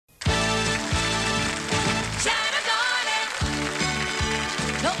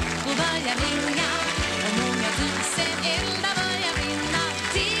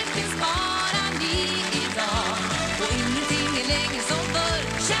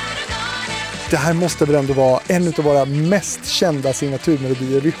Det här måste väl ändå vara en av våra mest kända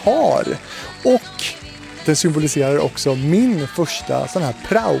signaturmelodier vi har. Och den symboliserar också min första sån här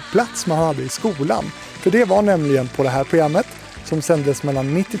praoplats man hade i skolan. För det var nämligen på det här programmet som sändes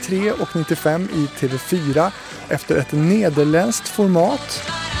mellan 93 och 95 i TV4 efter ett nederländskt format.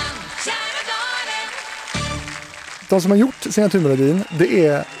 De som har gjort signaturmelodin, det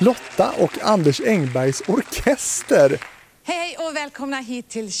är Lotta och Anders Engbergs orkester. Hej och välkomna hit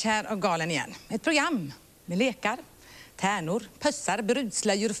till Kär och galen igen. Ett program med lekar, tärnor, pössar,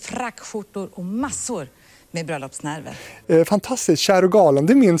 brudslöjor, frackskjortor och massor med bröllopsnerver. Fantastiskt, Kär och galen,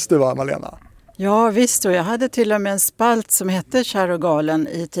 det minns du va, Malena? Ja visst, och jag hade till och med en spalt som hette Kär och galen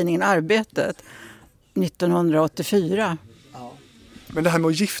i tidningen Arbetet 1984. Ja. Men det här med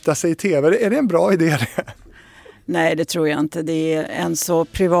att gifta sig i tv, är det en bra idé det? Nej, det tror jag inte. Det är en så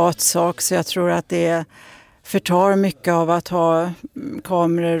privat sak så jag tror att det förtar mycket av att ha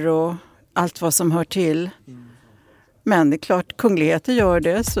kameror och allt vad som hör till. Men det är klart, kungligheter gör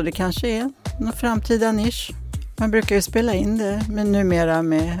det så det kanske är någon framtida nisch. Man brukar ju spela in det men numera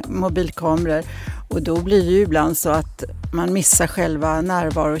med mobilkameror och då blir det ju ibland så att man missar själva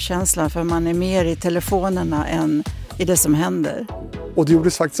närvarokänslan för man är mer i telefonerna än i det som händer. Och det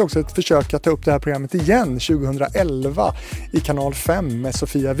gjordes faktiskt också ett försök att ta upp det här programmet igen 2011 i kanal 5 med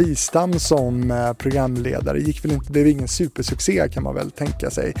Sofia Wistam som programledare. Det blev ingen supersuccé kan man väl tänka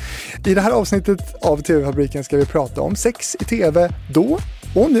sig. I det här avsnittet av TV-fabriken ska vi prata om sex i tv då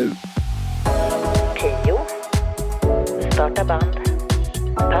och nu. 10. Starta band.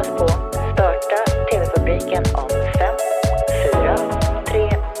 Pass på. Starta TV-fabriken om 5, 4, 3,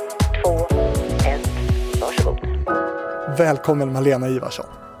 2, 1. Varsågod. Välkommen Malena Ivarsson.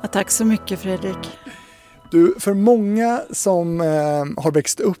 Ja, tack så mycket Fredrik. Du, för många som har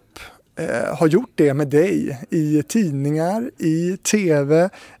växt upp har gjort det med dig i tidningar, i tv.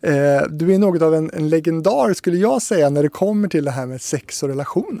 Du är något av en legendar skulle jag säga när det kommer till det här med sex och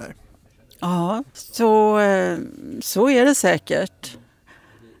relationer. Ja, så är det säkert.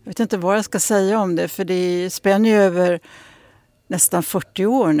 Jag vet inte vad jag ska säga om det för det spänner ju över nästan 40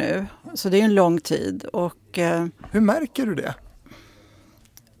 år nu. Så det är en lång tid. Hur märker du det?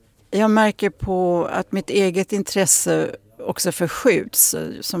 Jag märker på att mitt eget intresse också förskjuts.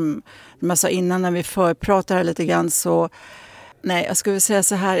 Som jag sa innan när vi förpratar här lite grann så... Nej, jag skulle säga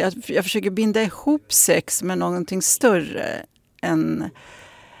så här. Jag försöker binda ihop sex med någonting större än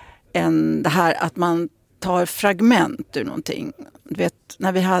det här att man tar fragment ur någonting. Du vet,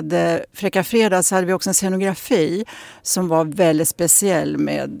 när vi hade Fräcka fredag så hade vi också en scenografi som var väldigt speciell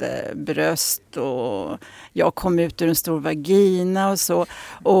med bröst och jag kom ut ur en stor vagina och så.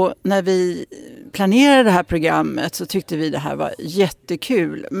 Och när vi planerade det här programmet så tyckte vi det här var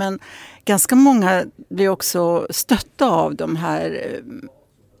jättekul. Men ganska många blev också stötta av den här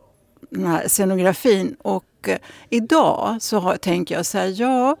scenografin och idag så tänker jag så här,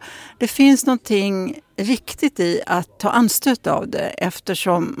 ja det finns någonting riktigt i att ta anstöt av det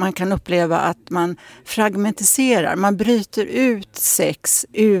eftersom man kan uppleva att man fragmentiserar, man bryter ut sex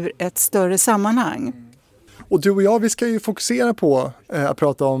ur ett större sammanhang. Och du och jag, vi ska ju fokusera på att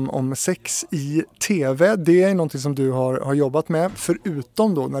prata om sex i tv. Det är någonting som du har jobbat med.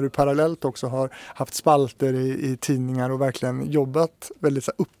 Förutom då när du parallellt också har haft spalter i tidningar och verkligen jobbat väldigt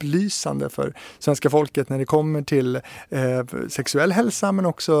så upplysande för svenska folket när det kommer till sexuell hälsa men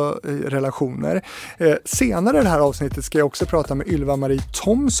också relationer. Senare i det här avsnittet ska jag också prata med Ylva-Marie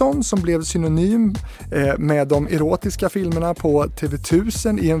Thomsson som blev synonym med de erotiska filmerna på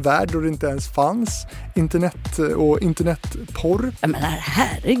TV1000 i en värld då det inte ens fanns internet och internetporr. Jag menar,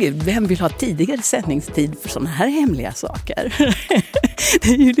 herregud, vem vill ha tidigare sändningstid för sådana här hemliga saker? Det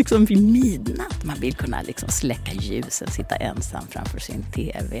är ju liksom vid midnatt man vill kunna liksom släcka ljusen, sitta ensam framför sin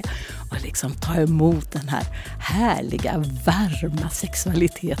tv och liksom ta emot den här härliga, varma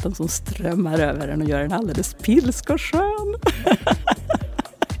sexualiteten som strömmar över en och gör en alldeles pilsk och skön.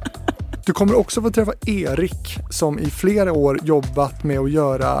 Du kommer också få träffa Erik som i flera år jobbat med att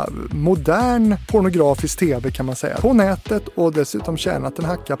göra modern pornografisk tv kan man säga. På nätet och dessutom tjänat en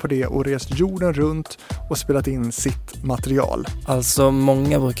hacka på det och rest jorden runt och spelat in sitt material. Alltså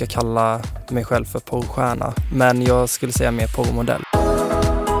många brukar kalla mig själv för porrstjärna men jag skulle säga mer porrmodell.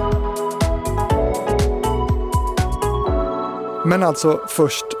 Men alltså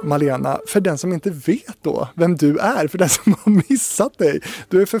först Malena, för den som inte vet då vem du är, för den som har missat dig.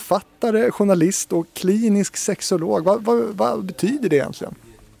 Du är författare, journalist och klinisk sexolog. Vad betyder det egentligen?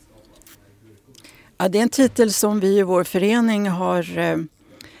 Ja, det är en titel som vi i vår förening har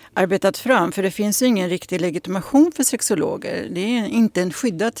arbetat fram. För det finns ju ingen riktig legitimation för sexologer. Det är inte en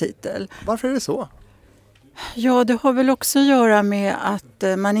skyddad titel. Varför är det så? Ja, det har väl också att göra med att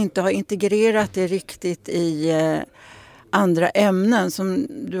man inte har integrerat det riktigt i andra ämnen. Som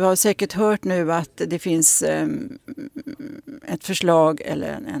du har säkert hört nu att det finns ett förslag eller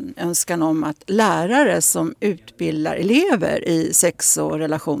en önskan om att lärare som utbildar elever i sex och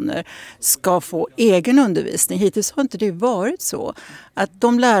relationer ska få egen undervisning. Hittills har inte det varit så. Att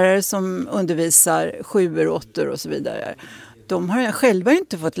de lärare som undervisar 7, 8 och så vidare, de har själva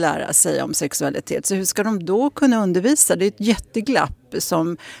inte fått lära sig om sexualitet. Så hur ska de då kunna undervisa? Det är ett jätteglapp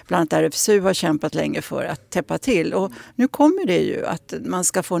som bland annat RFSU har kämpat länge för att täppa till. Och nu kommer det ju att man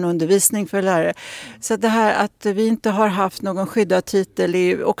ska få en undervisning för lärare. Så det här att vi inte har haft någon skyddad titel är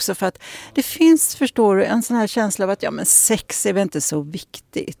ju också för att det finns, förstår du, en sån här känsla av att men sex är väl inte så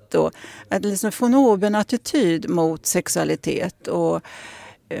viktigt. Och att liksom få en oben attityd mot sexualitet och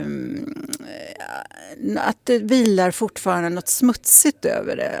att det vilar fortfarande något smutsigt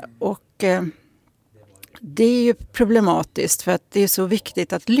över det. Och det är ju problematiskt för att det är så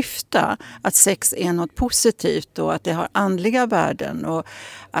viktigt att lyfta att sex är något positivt och att det har andliga värden och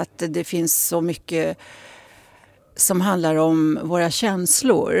att det finns så mycket som handlar om våra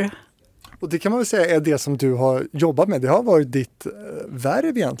känslor. Och det kan man väl säga är det som du har jobbat med. Det har varit ditt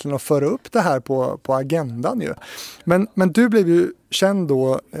värv egentligen att föra upp det här på agendan ju. Men du blev ju känd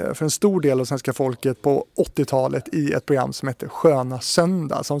då för en stor del av svenska folket på 80-talet i ett program som hette Sköna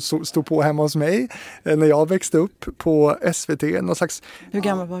söndag som stod på hemma hos mig när jag växte upp på SVT. Någon slags, hur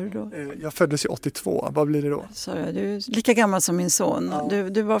gammal var du då? Jag föddes i 82. Vad blir det då? Så du är lika gammal som min son. Ja.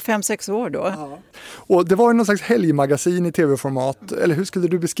 Du var 5-6 år då. Ja. Och det var någon slags helgmagasin i tv-format. Eller hur skulle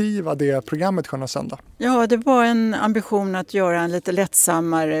du beskriva det programmet Sköna söndag? Ja, det var en ambition att göra en lite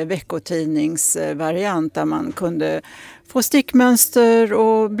lättsammare veckotidningsvariant där man kunde få stickmönster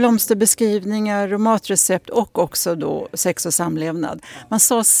och blomsterbeskrivningar och matrecept och också då sex och samlevnad. Man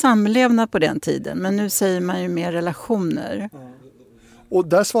sa samlevnad på den tiden, men nu säger man ju mer relationer. Och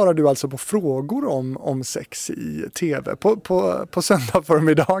där svarar du alltså på frågor om sex i tv på söndag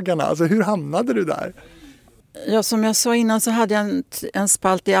förmiddagarna. Alltså hur hamnade du där? Ja, som jag sa innan så hade jag en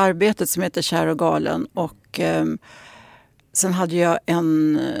spalt i Arbetet som heter Kär och galen och sen hade jag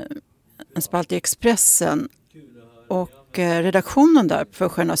en spalt i Expressen. Och redaktionen där för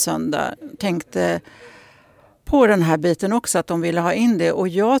Sköna söndag tänkte på den här biten också, att de ville ha in det. Och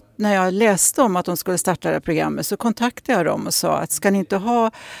när jag läste om att de skulle starta det här programmet så kontaktade jag dem och sa att ska ni inte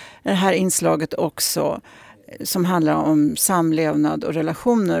ha det här inslaget också som handlar om samlevnad och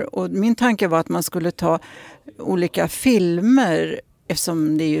relationer. Och min tanke var att man skulle ta olika filmer,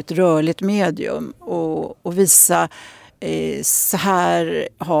 eftersom det är ju ett rörligt medium, och visa så här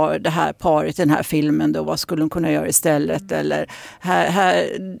har det här paret i den här filmen då, vad skulle de kunna göra istället, eller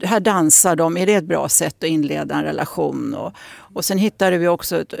här dansar de, är det ett bra sätt att inleda en relation? Och sen hittade vi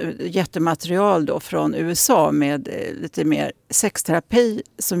också ett jättematerial då från USA med lite mer sexterapi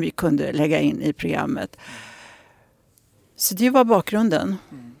som vi kunde lägga in i programmet. Så det var bakgrunden.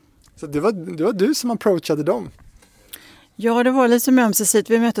 Så det var du som approachade dem? Ja, det var lite som ömsesidigt.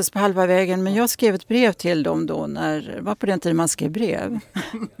 Vi möttes på halva vägen, men jag skrev ett brev till dem då, det var på den tiden man skrev brev.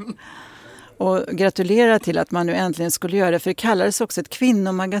 Och gratulerade till att man nu äntligen skulle göra det, för det kallades också ett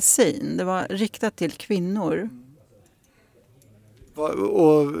kvinnomagasin. Det var riktat till kvinnor.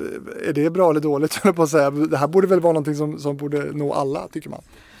 Och är det bra eller dåligt? På att säga? Det här borde väl vara någonting som borde nå alla, tycker man.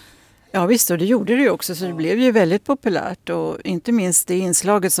 Ja visst, och det gjorde det ju också, så det blev ju väldigt populärt. Och inte minst det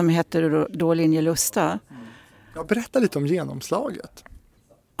inslaget som heter då Linje Lusta. Ja, berätta lite om genomslaget.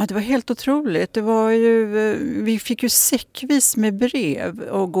 Ja, det var helt otroligt. Det var ju, vi fick ju säckvis med brev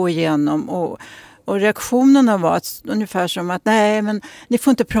att gå igenom och reaktionerna var ungefär som att nej, men ni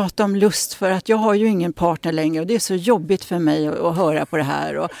får inte prata om lust för att jag har ju ingen partner längre och det är så jobbigt för mig att höra på det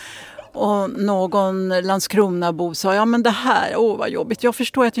här. Och någon Landskronabo sa, ja men det här, vad jobbigt. Jag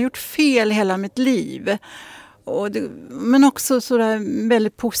förstår att jag har gjort fel hela mitt liv. Men också sådär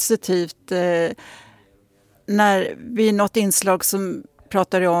väldigt positivt när vi i något inslag som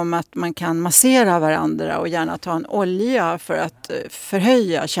pratade om att man kan massera varandra och gärna ta en olja för att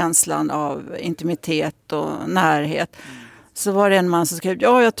förhöja känslan av intimitet och närhet. Så var det en man som skrev,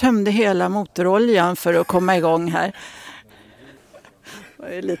 ja jag tömde hela motoroljan för att komma igång här.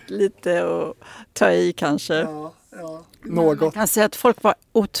 Det är lite att ta i kanske. Ja, något. Man kan säga att folk var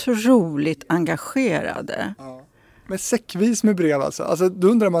otroligt engagerade. Ja. Men säckvis med brev alltså. Då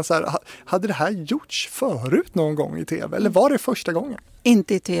undrar man så här, hade det här gjorts förut någon gång i tv? Eller var det första gången?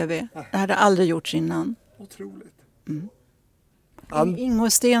 Inte i tv. Det hade aldrig gjorts innan. Otroligt. Ingo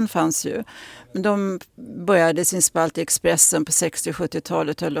och Sten fanns ju. Men de började sin spalt i Expressen på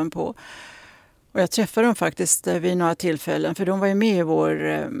 60-70-talet höll de på. Och jag träffade dem faktiskt vid några tillfällen, för de var ju med i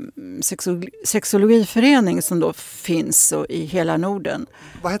vår sexologiförening som då finns i hela Norden.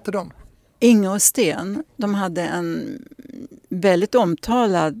 Vad hette de? Inge och Sten, de hade en väldigt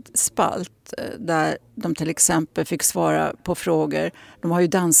omtalad spalt där de till exempel fick svara på frågor. De har ju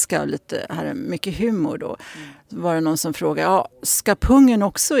danska och lite här, mycket humor då. Så var det någon som frågade, ska pungen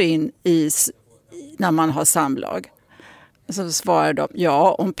också in när man har samlag? Så svarade de,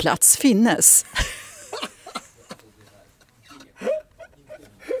 ja, om plats finnes.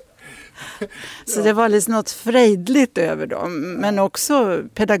 Så det var liksom något frejdligt över dem, men också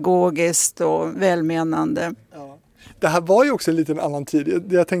pedagogiskt och välmenande. Ja. Det här var ju också en liten annan tid.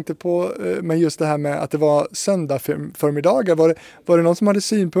 Jag tänkte på med just det här med att det var söndag förmiddagar. Var det någon som hade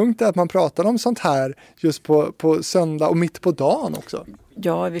synpunkter att man pratade om sånt här just på söndag och mitt på dagen också?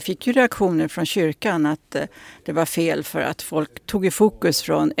 Ja, vi fick ju reaktioner från kyrkan att det var fel för att folk tog i fokus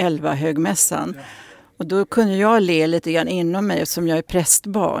från 11 högmässan. Och då kunde jag le lite grann inom mig som jag är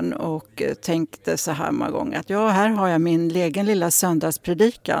prästbarn och tänkte så här många gånger att här har jag min egen lilla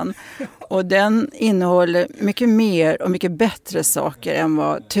söndagspredikan och den innehåller mycket mer och mycket bättre saker än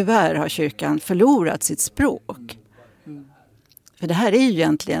vad tyvärr har kyrkan förlorat sitt språk. För det här är ju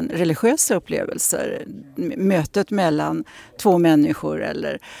egentligen religiösa upplevelser, mötet mellan två människor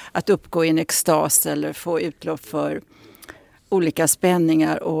eller att uppgå i en extas eller få utlopp för olika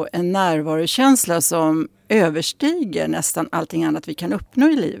spänningar och en närvarokänsla som överstiger nästan allting annat vi kan uppnå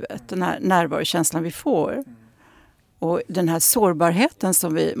i livet. Den här närvarokänslan vi får. Och den här sårbarheten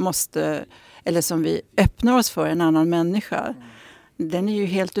som vi öppnar oss för en annan människa. Den är ju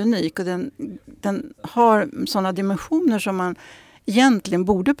helt unik och den har sådana dimensioner som man egentligen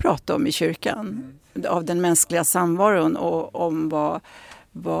borde prata om i kyrkan. Av den mänskliga samvaron och om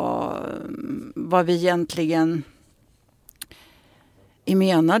vad vi egentligen är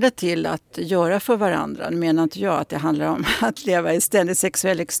menade till att göra för varandra. Nu menar inte jag att det handlar om att leva i ständig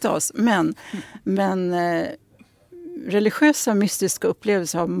sexuell extas. Men religiösa mystiska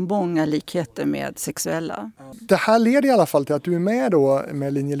upplevelser har många likheter med sexuella. Det här leder i alla fall till att du är med då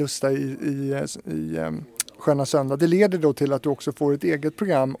med Linje Lusta i Sköna söndag. Det leder då till att du också får ett eget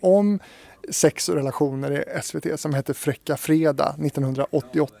program om sex och relationer i SVT som heter Fräcka fredag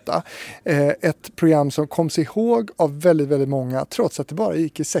 1988. Ett program som kom sig ihåg av väldigt, väldigt många trots att det bara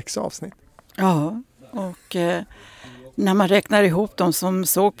gick i 6 avsnitt. Ja, och när man räknar ihop de som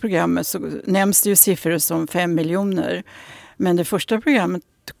såg programmet så nämns det ju siffror som 5 miljoner. Men det första programmet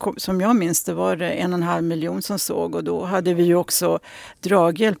som jag minns det var 1,5 miljon som såg och då hade vi ju också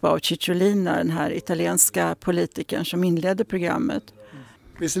draghjälp av Cicciolina, den här italienska politikern som inledde programmet.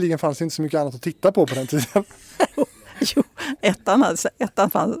 Visserligen fanns det inte så mycket annat att titta på den tiden. Jo,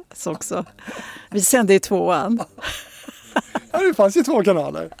 ettan fanns också. Vi sände i 2:an. Ja, det fanns ju 2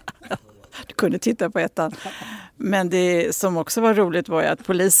 kanaler. Du kunde titta på ettan. Men det som också var roligt var att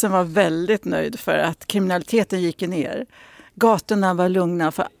polisen var väldigt nöjd för att kriminaliteten gick ner. Gatorna var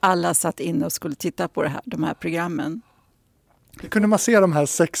lugna för alla satt inne och skulle titta på de här programmen. Kunde man se de här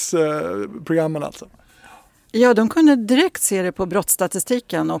 6 programmen alltså? Ja, de kunde direkt se det på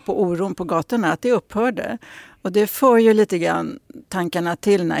brottsstatistiken och på oron på gatorna att det upphörde. Och det får ju lite grann tankarna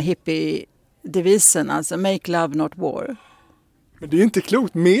till den här hippie-devisen, alltså make love not war. Men det är ju inte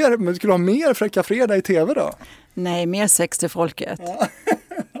klokt. Men skulle du ha mer Fräcka fredag i tv då? Nej, mer sex till folket. Ja.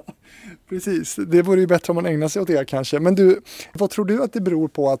 Precis, det vore ju bättre om man ägnar sig åt det kanske. Men du, vad tror du att det beror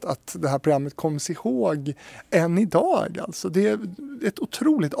på att det här programmet kommer sig ihåg än idag? Alltså, det är ett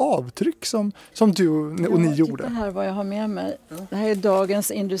otroligt avtryck som du och ni gjorde. Titta här vad jag har med mig. Det här är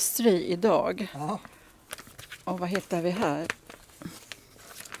Dagens Industri idag. Ja. Och vad hittar vi här?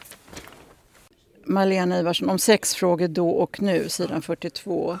 Malena Ivarsson om 6 frågor då och nu, sidan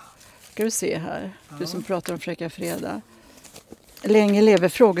 42. Ska du se här, du som pratar om Fräcka fredag. Länge lever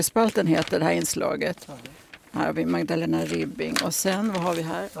frågespalten heter det här inslaget. Här har vi Magdalena Ribbing. Och sen, vad har vi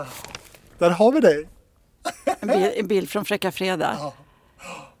här? Där har vi dig. En bild från Fräcka fredag. Ja.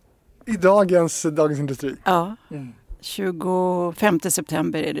 I Dagens Industri. Ja, 25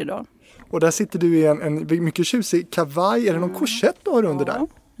 september är det idag. Och där sitter du i en mycket tjusig kavaj. Är det någon korsett du har under där?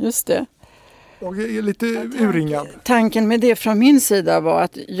 Just det. Och är lite urringad. Tanken med det från min sida var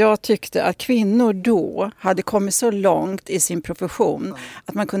att jag tyckte att kvinnor då hade kommit så långt i sin profession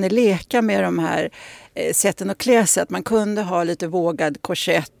att man kunde leka med de här sätten att klä sig. Att man kunde ha lite vågad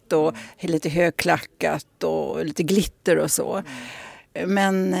korsett och lite högklackat och lite glitter och så.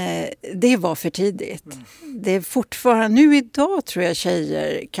 Men det var för tidigt. Det är fortfarande, nu idag tror jag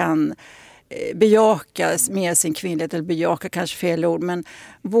tjejer kan bejaka med sin kvinnlighet, eller bejaka kanske fel ord, men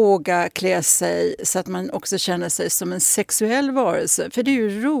våga klä sig så att man också känner sig som en sexuell varelse. För det är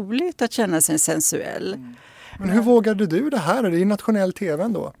ju roligt att känna sig sensuell. Men hur vågade du det här? Det är nationell tv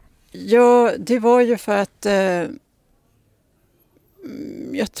ändå. Ja, det var ju för att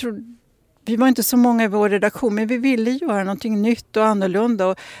jag tror vi var inte så många i vår redaktion, men vi ville göra någonting nytt och annorlunda,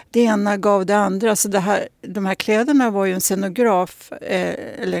 och det ena gav det andra. Så de här kläderna var ju en scenograf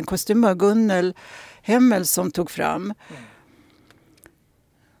eller en kostymör, Gunnel Hemmel, som tog fram.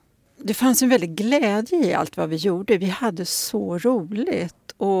 Det fanns en väldigt glädje i allt vad vi gjorde. Vi hade så roligt.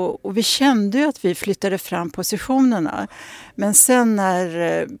 Och vi kände ju att vi flyttade fram positionerna. Men sen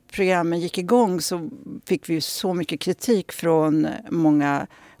när programmen gick igång så fick vi så mycket kritik från många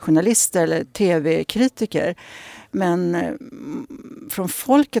journalister eller tv-kritiker. Men från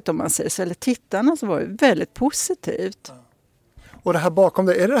folket, om man säger så, eller tittarna, så var det väldigt positivt. Och det här bakom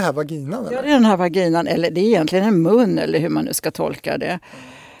det, är det här vaginan? Eller? Ja, det är den här vaginan, eller det är egentligen en mun, eller hur man nu ska tolka det.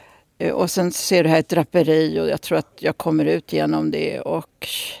 Och sen ser du här ett draperi, och jag tror att jag kommer ut genom det, och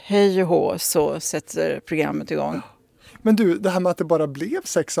hej och hå så sätter programmet igång. Men du, det här med att det bara blev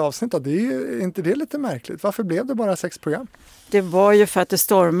 6 avsnitt, det är inte det lite märkligt? Varför blev det bara 6 program? Det var ju för att det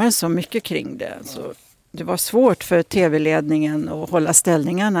stormade så mycket kring det. Så det var svårt för tv-ledningen att hålla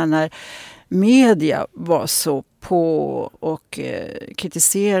ställningarna när media var så på och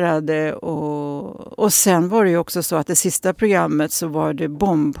kritiserade. Och sen var det ju också så att det sista programmet så var det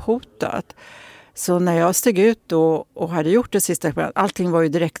bombhotat. Så när jag steg ut då och hade gjort det sista programmet, allting var ju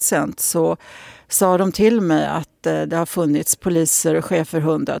direktsänt, så sa de till mig att det har funnits poliser och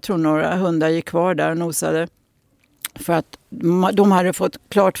chefer-hundar. Jag tror några hundar gick kvar där och nosade. För att de hade fått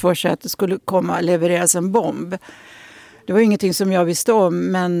klart för sig att det skulle levereras en bomb. Det var ingenting som jag visste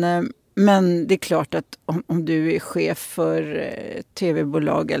om, men det är klart att om du är chef för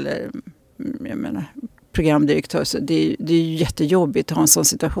tv-bolag eller jag menar, programdirektör, så det är ju jättejobbigt att ha en sån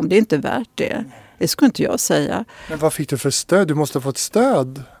situation. Det är inte värt det. Det skulle inte jag säga. Men vad fick du för stöd? Du måste ha fått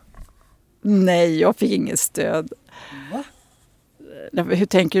stöd. Nej, jag fick inget stöd. Va? Hur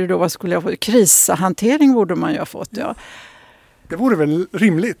tänker du då? Vad skulle jag få? Krishantering borde man ju ha fått, ja. Det vore väl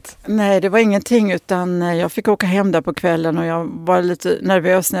rimligt? Nej, det var ingenting, utan jag fick åka hem där på kvällen, och jag var lite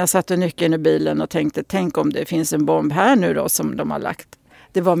nervös när jag satte nyckeln i bilen och tänkte, tänk om det finns en bomb här nu då som de har lagt.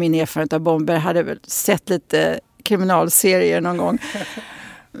 Det var min erfarenhet av bomber. Jag hade väl sett lite kriminalserier någon gång.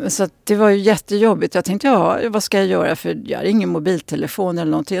 Så det var ju jättejobbigt. Jag tänkte, vad ska jag göra? För jag har ingen mobiltelefon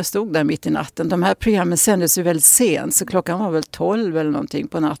eller någonting. Jag stod där mitt i natten. De här programmen sändes ju väldigt sent. Så klockan var väl 12 eller någonting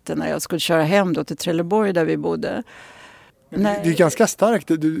på natten när jag skulle köra hem då till Trelleborg där vi bodde. Det är ganska starkt.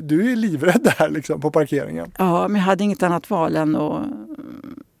 Du är livrädd där liksom på parkeringen. Ja, men jag hade inget annat val än att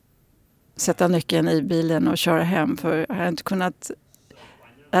sätta nyckeln i bilen och köra hem. För jag hade inte kunnat...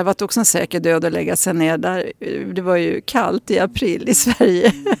 Det har varit också en säker död att lägga sig ner där. Det var ju kallt i april i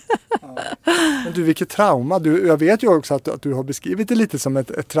Sverige. Ja. Men du, vilket trauma. Jag vet ju också att du har beskrivit det lite som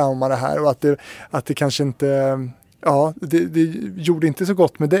ett trauma det här. Och att det kanske inte... Ja, det gjorde inte så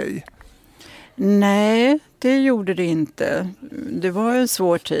gott med dig. Nej, det gjorde det inte. Det var en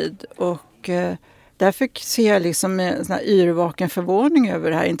svår tid. Och därför ser jag liksom med en sån här yrvaken förvåning över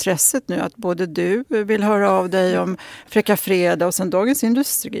det här intresset nu. Att både du vill höra av dig om Fräcka Fredag, och sen Dagens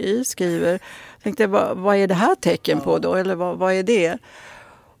Industri skriver. Jag tänkte, vad är det här tecken på då? Eller vad är det?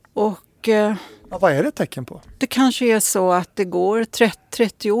 Och... vad är det tecken på? Det kanske är så att det går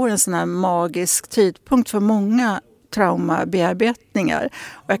 30 år, en sån här magisk tidpunkt för många traumabearbetningar.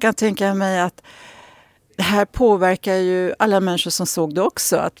 Och jag kan tänka mig att det här påverkar ju alla människor som såg det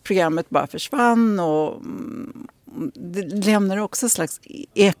också. Att programmet bara försvann, och det lämnar också en slags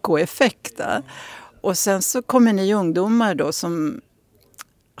ekoeffekt där. Och sen så kommer ni ungdomar då som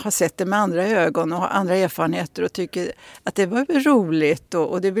har sett det med andra ögon och har andra erfarenheter och tycker att det var roligt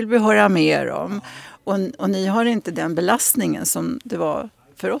och det vill vi höra mer om. Och ni har inte den belastningen som det var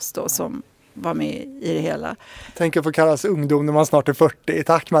för oss då som var med i det hela. Tänk att få kallas ungdom när man snart är 40.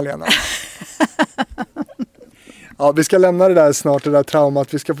 Tack Malena. Ja, vi ska lämna det där snart, det där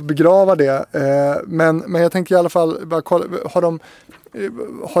traumat. Vi ska få begrava det. Men jag tänker i alla fall, bara kolla,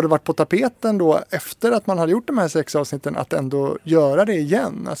 har det varit på tapeten då efter att man hade gjort de här 6 avsnitten att ändå göra det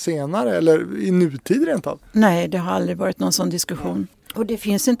igen senare eller i nutid rent av? Nej, det har aldrig varit någon sån diskussion. Och det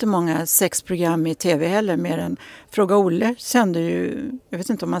finns inte många sexprogram i tv heller, mer än Fråga Olle sände ju, jag vet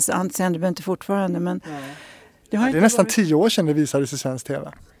inte om man sänder det inte fortfarande, men... Det är nästan 10 år sedan det visades i svensk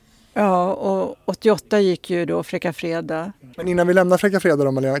tv. Ja, och 88 gick ju då Fräcka Fredag. Men innan vi lämnar Fräcka Fredag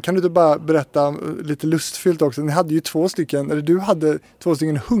då, Malena, kan du bara berätta lite lustfyllt också? Ni hade ju 2 stycken, eller du hade 2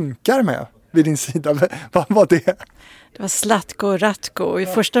 stycken hunkar med. vid din sida. Vad var det? Det var Zlatko och Ratko och i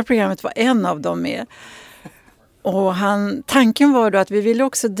första programmet var en av dem med. Och tanken var då att vi ville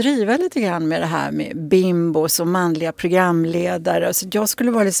också driva lite grann med det här med bimbos och manliga programledare. Så jag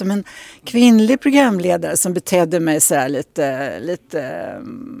skulle vara liksom en kvinnlig programledare som betedde mig så här lite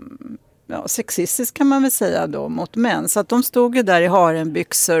sexistiskt kan man väl säga då mot män. Så att de stod ju där i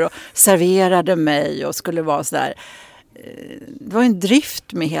harenbyxor och serverade mig och skulle vara så där. Det var en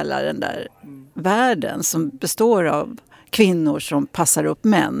drift med hela den där världen som består av kvinnor som passar upp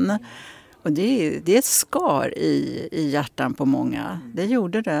män. Och det är ett skar i hjärtan på många. Det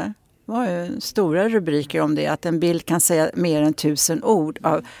gjorde det. Det var ju stora rubriker om det. Att en bild kan säga mer än 1000 ord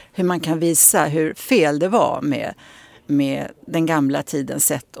av hur man kan visa hur fel det var med den gamla tidens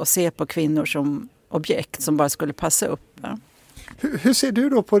sätt att se på kvinnor som objekt som bara skulle passa upp. Va? Hur ser du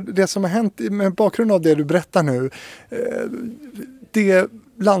då på det som har hänt med bakgrund av det du berättar nu? Det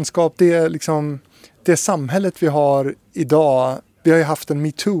landskap, det samhället vi har idag. Vi har ju haft en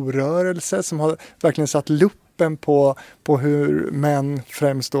MeToo-rörelse som har verkligen satt luppen på hur män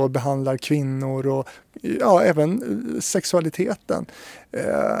främst då behandlar kvinnor och även sexualiteten.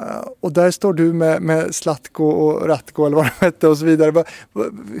 Och där står du med Zlatko och Ratko eller vad det hette och så vidare.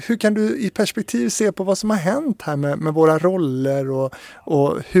 Hur kan du i perspektiv se på vad som har hänt här med våra roller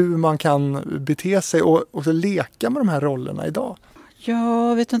och hur man kan bete sig och så leka med de här rollerna idag?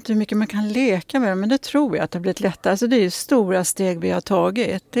 Jag vet inte hur mycket man kan leka med, men det tror jag att det har blivit lättare. Alltså det är ju stora steg vi har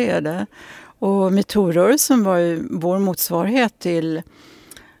tagit, det är det. Och MeToo-rörelsen var ju vår motsvarighet till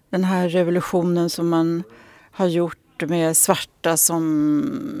den här revolutionen som man har gjort med svarta som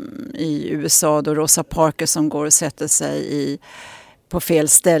i USA då Rosa Parks som går och sätter sig på fel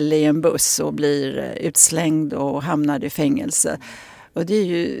ställe i en buss och blir utslängd och hamnar i fängelse. Och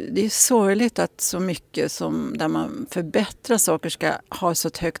det är sorgligt att så mycket som där man förbättrar saker ska ha så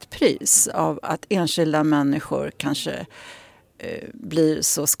ett högt pris av att enskilda människor kanske blir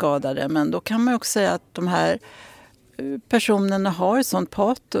så skadade. Men då kan man också säga att de här personerna har ett sånt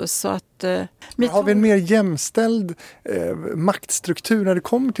patos. Så att, har vi en mer jämställd maktstruktur när det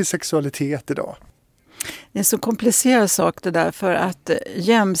kommer till sexualitet idag? Det är en så komplicerad sak det där, för att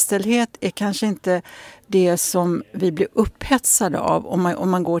jämställdhet är kanske inte det som vi blir upphetsade av om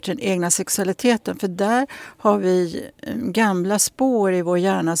man går till den egna sexualiteten. För där har vi gamla spår i vår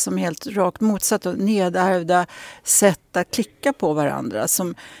hjärna som helt rakt motsatt och nedärvda sätt att klicka på varandra.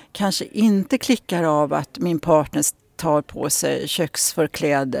 Som kanske inte klickar av att min partner tar på sig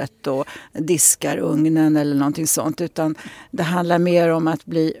köksförklädet och diskar ugnen eller någonting sånt. Utan det handlar mer om att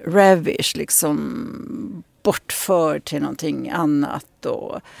bli ravish, liksom bortförd till någonting annat.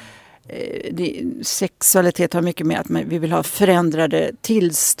 Och sexualitet har mycket med att vi vill ha förändrade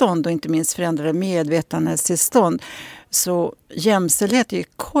tillstånd och inte minst förändrade medvetandetillstånd. Så jämställdhet är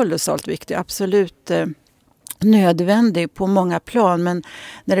kolossalt viktig, absolut nödvändig på många plan. Men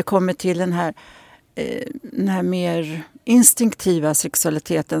när det kommer till den här mer instinktiva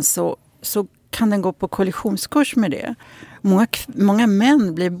sexualiteten så kan den gå på kollisionskurs med det. Många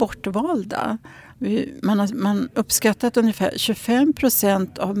män blir bortvalda. Man uppskattar att ungefär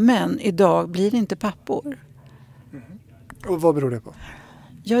 25% av män idag blir inte pappor. Och vad beror det på?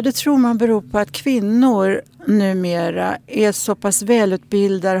 Ja, det tror man beror på att kvinnor numera är så pass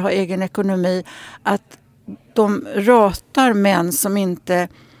välutbildade, har egen ekonomi, att de ratar män som inte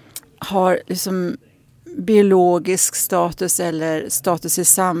har liksom biologisk status eller status i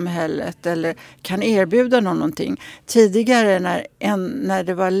samhället eller kan erbjuda någonting. Tidigare när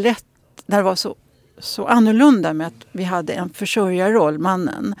det var lätt, när det var så annorlunda med att vi hade en försörjarroll,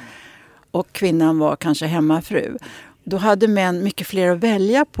 mannen, och kvinnan var kanske hemmafru. Då hade män mycket fler att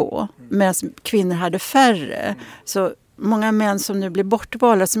välja på, medan kvinnor hade färre. Så många män som nu blir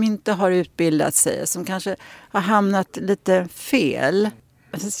bortvalda, som inte har utbildat sig, som kanske har hamnat lite fel.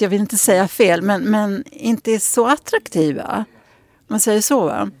 Jag vill inte säga fel, men inte är så attraktiva. Man säger så,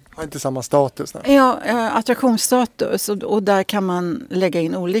 va? Har inte samma status. Nej. Ja, attraktionsstatus. Och där kan man lägga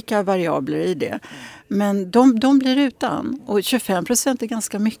in olika variabler i det. Men de blir utan. Och 25% är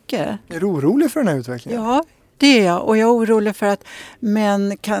ganska mycket. Är du orolig för den här utvecklingen? Ja, det är jag. Och jag är orolig för att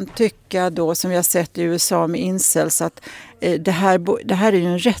män kan tycka då, som vi har sett i USA med incels, att det här är ju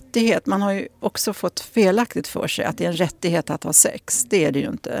en rättighet. Man har ju också fått felaktigt för sig att det är en rättighet att ha sex. Det är det ju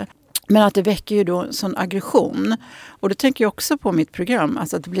inte. Men att det väcker ju då en sån aggression. Och då tänker jag också på mitt program.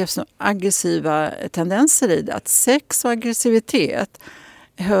 Alltså att det blev så aggressiva tendenser i det. Att sex och aggressivitet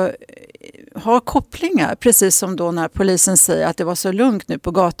har kopplingar. Precis som då när polisen säger att det var så lugnt nu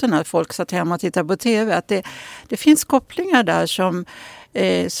på gatorna. Att folk satt hemma och tittade på tv. Att det finns kopplingar där som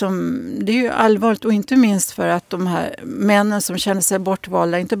Det är ju allvarligt, och inte minst för att de här männen som känner sig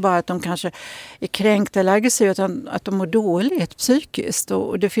bortvalda, inte bara att de kanske är kränkta eller aggressiva, utan att de mår dåligt psykiskt.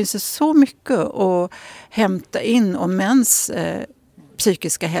 Och det finns ju så mycket att hämta in om mäns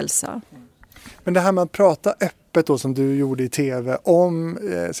psykiska hälsa. Men det här med att prata öppet då, som du gjorde i tv om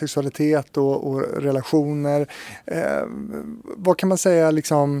sexualitet och relationer. Vad kan man säga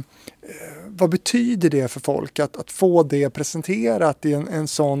liksom, vad betyder det för folk att få det presenterat i en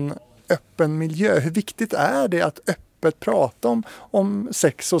sån öppen miljö? Hur viktigt är det att öppet prata om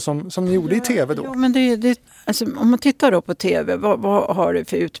sex och som ni gjorde i tv då? Ja, men alltså, om man tittar då på tv, vad har det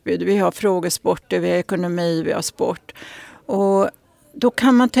för utbud? Vi har frågesporter, vi har ekonomi, vi har sport. Och då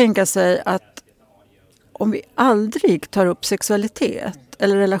kan man tänka sig att om vi aldrig tar upp sexualitet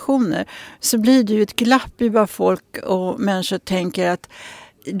eller relationer, så blir det ju ett glapp i vad folk och människor tänker, att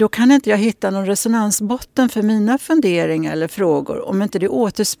då kan inte jag hitta någon resonansbotten för mina funderingar eller frågor om inte det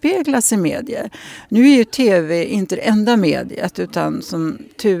återspeglas i medier. Nu är ju tv inte det enda mediet, utan som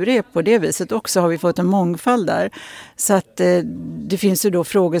tur är på det viset också har vi fått en mångfald där. Så att det finns ju då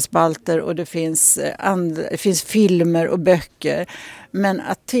frågespalter och det finns filmer och böcker. Men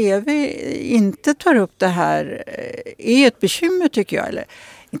att tv inte tar upp det här är ett bekymmer, tycker jag. Eller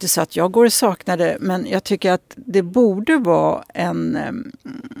inte så att jag går och saknar det, men jag tycker att det borde vara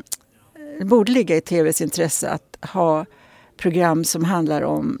det borde ligga i tvs intresse att ha program som handlar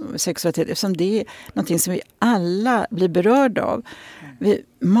om sexualitet, eftersom det är någonting som vi alla blir berörda av.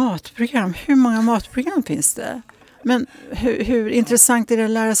 Matprogram, hur många matprogram finns det? Men hur intressant är det att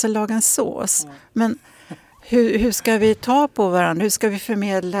lära sig laga en sås? Men hur ska vi ta på varandra? Hur ska vi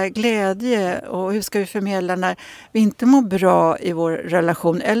förmedla glädje? Och hur ska vi förmedla när vi inte mår bra i vår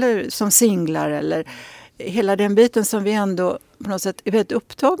relation? Eller som singlar, eller hela den biten som vi ändå på något sätt är väldigt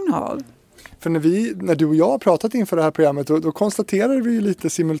upptagna av. För när du och jag har pratat inför det här programmet, då konstaterade vi ju lite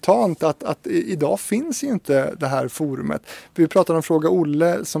simultant att idag finns ju inte det här forumet. Vi pratade om Fråga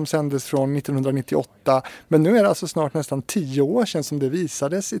Olle som sändes från 1998, men nu är det alltså snart nästan 10 år sedan som det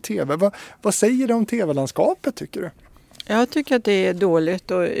visades i tv. Vad säger du om tv-landskapet, tycker du? Jag tycker att det är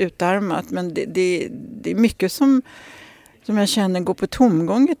dåligt och utarmat, men det är mycket som jag känner går på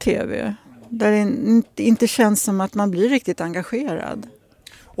tomgång i tv. Där det inte känns som att man blir riktigt engagerad.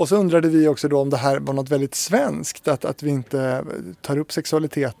 Och så undrade vi också då om det här var något väldigt svenskt, att vi inte tar upp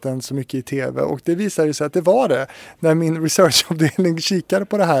sexualiteten så mycket i tv. Och det visade sig att det var det. När min researchavdelning kikade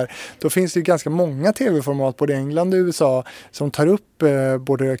på det här, då finns det ju ganska många tv-format både i England och USA som tar upp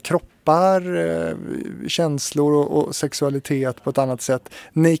både kroppar, känslor och sexualitet på ett annat sätt.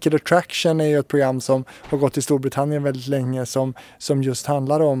 Naked Attraction är ju ett program som har gått i Storbritannien väldigt länge, som just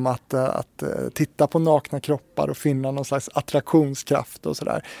handlar om att titta på nakna kroppar och finna någon slags attraktionskraft och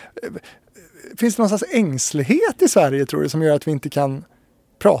sådär. Finns det någon slags ängslighet i Sverige, tror du, som gör att vi inte kan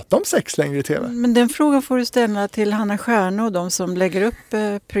prata om sex längre i tv? Men den frågan får du ställa till Hanna Stjärne och de som lägger upp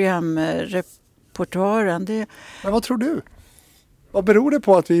programreportaren. Men vad tror du? Vad beror det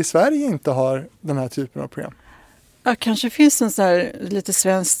på att vi i Sverige inte har den här typen av program? Ja, kanske finns en sån här lite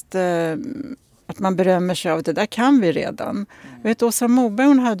svenskt att man berömmer sig av att det där kan vi redan. Jag vet, Åsa Moberg,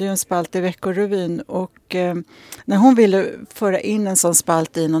 hon hade ju en spalt i Veckorevyn, och när hon ville föra in en sån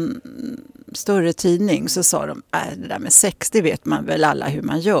spalt i någon större tidning så sa de det där med sex, det vet man väl alla hur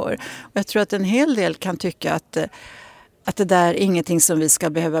man gör. Och jag tror att en hel del kan tycka att det där är ingenting som vi ska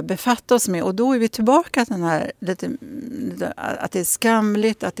behöva befatta oss med. Och då är vi tillbaka till den här att det är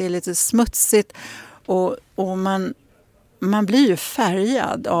skamligt, att det är lite smutsigt. Och man blir ju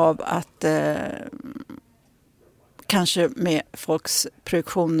färgad av att kanske med folks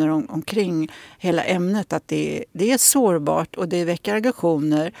projektioner omkring hela ämnet, att det är sårbart och det väcker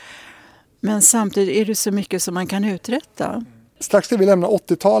aggressioner. Men samtidigt är det så mycket som man kan uträtta. Strax ska vi lämna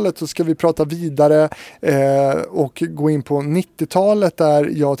 80-talet, så ska vi prata vidare och gå in på 90-talet,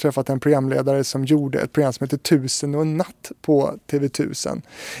 där jag har träffat en programledare som gjorde ett program som heter 1000 och en natt på TV1000.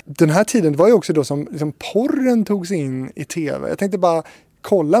 Den här tiden var ju också då som liksom porren togs in i tv. Jag tänkte bara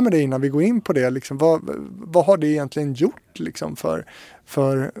kolla med dig innan vi går in på det. Liksom, vad har det egentligen gjort liksom,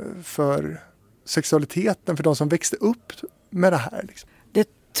 för sexualiteten, för de som växte upp med det här? Liksom?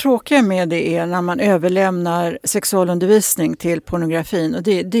 Tråkiga med det är när man överlämnar sexualundervisning till pornografin, och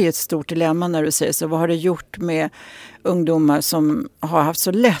det är ett stort dilemma när du säger så. Vad har det gjort med ungdomar som har haft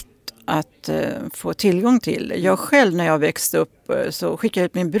så lätt att få tillgång till? Jag själv, när jag växte upp, så skickade jag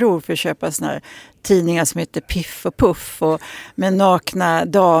ut min bror för att köpa såna här tidningar som heter Piff och Puff, och med nakna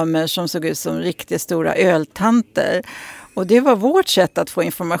damer som såg ut som riktigt stora öltanter. Och det var vårt sätt att få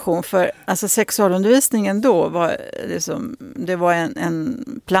information, för alltså sexualundervisningen då var liksom, det var en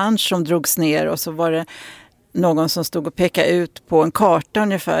plansch som drogs ner, och så var det någon som stod och pekade ut på en karta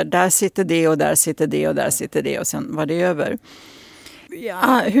ungefär. Där sitter det och där sitter det och där sitter det och sen var det över.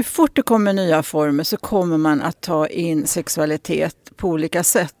 Ja, hur fort det kommer nya former så kommer man att ta in sexualitet på olika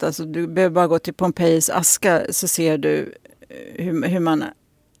sätt. Alltså, du behöver bara gå till Pompejis aska så ser du hur man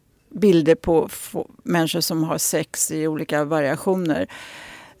bilder på människor som har sex i olika variationer.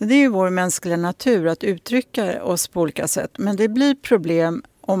 Det är ju vår mänskliga natur att uttrycka oss på olika sätt. Men det blir problem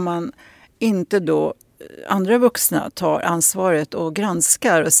om man inte då andra vuxna tar ansvaret och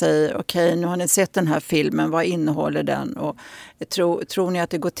granskar och säger okej, nu har ni sett den här filmen, vad innehåller den? Och tror ni att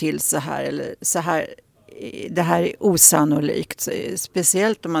det går till så här eller så här? Det här är osannolikt,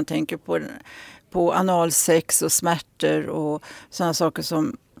 speciellt om man tänker på analsex och smärtor och sådana saker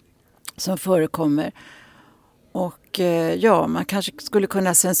som förekommer. Och ja, man kanske skulle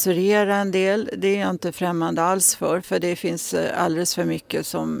kunna censurera en del. Det är jag inte främmande alls för det finns alldeles för mycket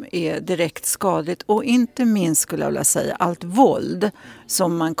som är direkt skadligt. Och inte minst skulle jag vilja säga allt våld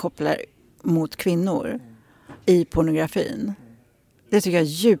som man kopplar mot kvinnor i pornografin. Det tycker jag är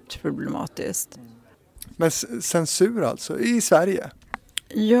djupt problematiskt. Men censur alltså, i Sverige?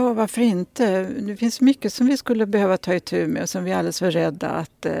 Ja, varför inte? Det finns mycket som vi skulle behöva ta itu med och som vi är alldeles för rädda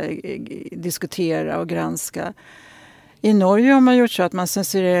att diskutera och granska. I Norge har man gjort så att man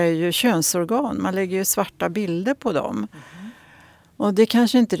censurerar ju könsorgan. Man lägger ju svarta bilder på dem. Och det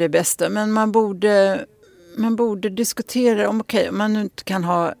kanske inte är det bästa, men man borde diskutera om om man nu inte kan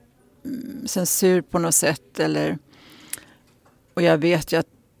ha censur på något sätt. Och jag vet ju att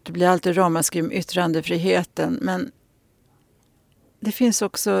det blir alltid ramaskri om yttrandefriheten, men det finns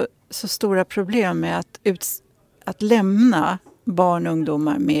också så stora problem med att lämna barn och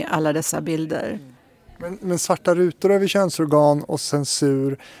ungdomar med alla dessa bilder. Men svarta rutor över könsorgan och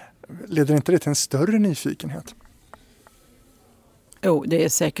censur, leder inte det till en större nyfikenhet? Jo, det är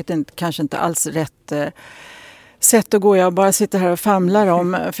säkert kanske inte alls rätt sätt att gå. Jag bara sitter här och famlar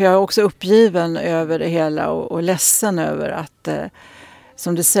om, för jag är också uppgiven över det hela och ledsen över att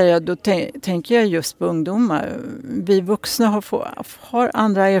som du säger, då tänker jag just på ungdomar. Vi vuxna har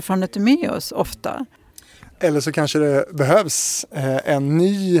andra erfarenheter med oss ofta. Eller så kanske det behövs en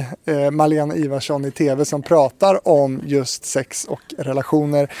ny Malena Ivarsson i tv som pratar om just sex och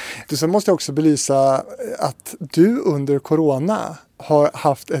relationer. Sen måste jag också belysa att du under corona har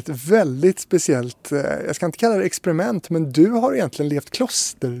haft ett väldigt speciellt, jag ska inte kalla det experiment, men du har egentligen levt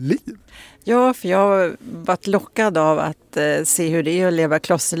klosterliv. Ja, för jag har varit lockad av att se hur det är att leva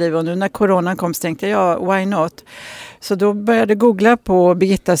klosterliv. Och nu när coronan kom så tänkte jag, why not? Så då började jag googla på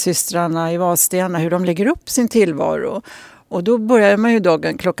Birgitta-systrarna i Vadstena hur de lägger upp sin tillvaro. Och då börjar man ju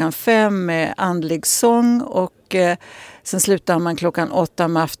dagen 5:00 med andlig sång och sen slutar man 8:00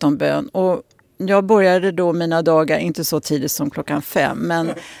 med aftonbön. Och jag började då mina dagar inte så tidigt som 5:00,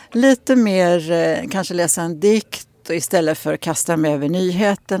 men lite mer kanske läsa en dikt istället för att kasta mig över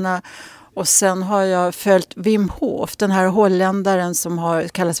nyheterna. Och sen har jag följt Wim Hof, den här holländaren som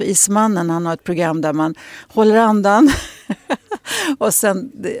kallas för Ismannen. Han har ett program där man håller andan och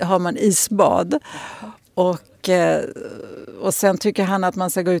sen har man isbad. Och sen tycker han att man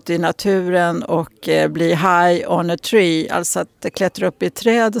ska gå ut i naturen och bli high on a tree. Alltså att klättra upp i ett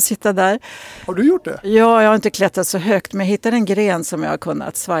träd och sitta där. Har du gjort det? Ja, jag har inte klättrat så högt, men jag hittade en gren som jag har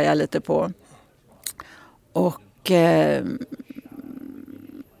kunnat svaja lite på. Och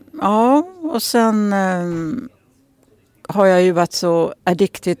ja, och sen har jag ju varit så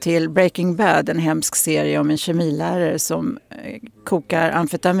addicted till Breaking Bad, en hemsk serie om en kemilärare som kokar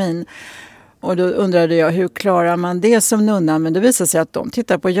amfetamin. Och då undrade jag, hur klarar man det som nunna? Men det visade sig att de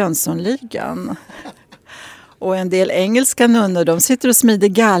tittar på Jönssonligan. Och en del engelska nunnor, de sitter och smider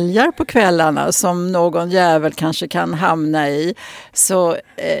galgar på kvällarna som någon jävel kanske kan hamna i. Så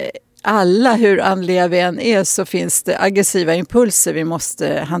alla, hur andliga vi än är, så finns det aggressiva impulser vi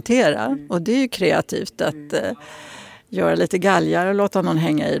måste hantera. Och det är ju kreativt att göra lite galgar och låta någon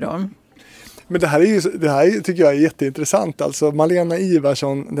hänga i dem. Men det här tycker jag är jätteintressant. Alltså Malena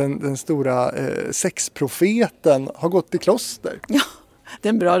Ivarsson, den stora sexprofeten, har gått i kloster. Ja, det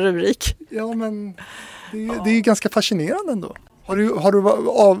är en bra rubrik. Ja, men det är ju ganska fascinerande ändå. Har du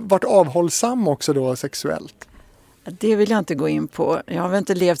varit avhållsam också då sexuellt? Det vill jag inte gå in på. Jag har väl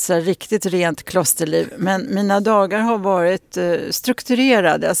inte levt så riktigt rent klosterliv. Men mina dagar har varit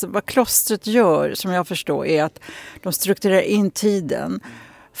strukturerade. Alltså vad klostret gör, som jag förstår, är att de strukturerar in tiden.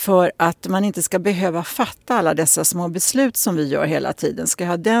 För att man inte ska behöva fatta alla dessa små beslut som vi gör hela tiden. Ska jag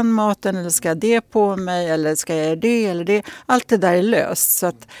ha den maten eller ska jag det på mig eller ska jag göra det eller det? Allt det där är löst. Så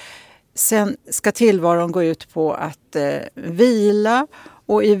att sen ska tillvaron gå ut på att vila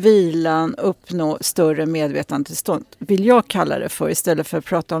och i vilan uppnå större medvetandetillstånd, vill jag kalla det för, istället för att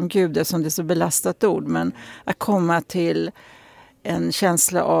prata om Gud, det som det är så belastat ord, men att komma till en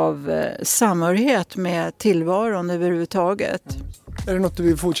känsla av samhörighet med tillvaron överhuvudtaget. Är det något du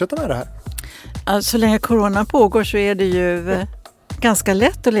vill fortsätta med det här? Alltså, så länge corona pågår så är det ju ganska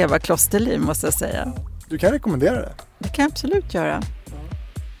lätt att leva klosterliv, måste jag säga. Du kan rekommendera det. Det kan jag absolut göra.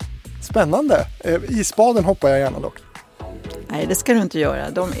 Spännande. Isbaden hoppar jag gärna dock. Nej, det ska du inte göra.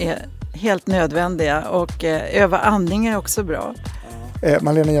 De är helt nödvändiga och öva andning är också bra.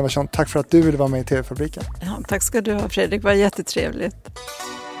 Malena Evertsson, tack för att du ville vara med i TV-fabriken. Ja, tack ska du ha, Fredrik. Det var jättetrevligt.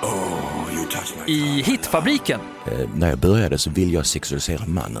 I Hitfabriken. När jag började så ville jag sexualisera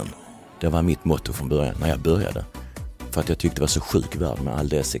mannen. Det var mitt motto från början när jag började. För att jag tyckte det var så sjuk värld med all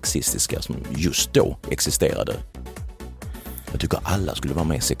det sexistiska som just då existerade. Jag tycker alla skulle vara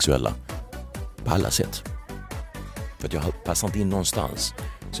mer sexuella. På alla sätt. För att jag passar inte in någonstans.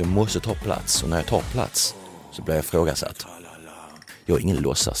 Så jag måste ta plats. Och när jag tar plats så blir jag ifrågasatt. Jag är ingen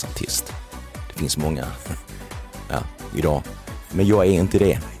låtsasartist. Det finns många idag. Men jag är inte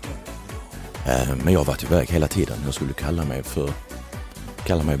det. Men jag har varit iväg hela tiden. Jag skulle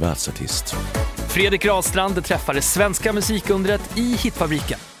kalla mig världsartist. Fredrik Rahlstrand träffar det svenska musikundret i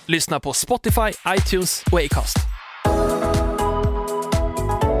Hitfabriken. Lyssna på Spotify, iTunes och Acast.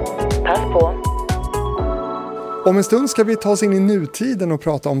 Pass på. Om en stund ska vi ta oss in i nutiden och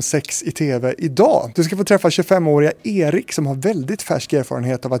prata om sex i tv idag. Du ska få träffa 25-åriga Erik som har väldigt färsk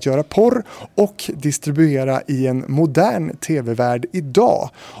erfarenhet av att göra porr och distribuera i en modern tv-värld idag.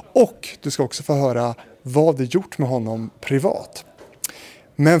 Och du ska också få höra vad det gjort med honom privat.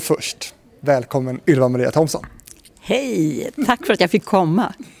 Men först, välkommen Ylva Maria Thomsson. Hej, tack för att jag fick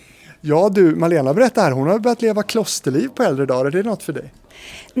komma. Ja du, Malena berättar här, hon har börjat leva klosterliv på äldre dagar. Är det något för dig?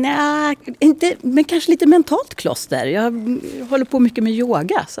 Nej, inte, men kanske lite mentalt kloster. Jag håller på mycket med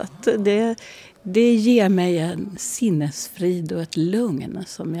yoga så att det ger mig en sinnesfrid och ett lugn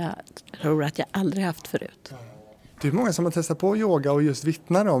som jag tror att jag aldrig haft förut. Det är många som har testat på yoga och just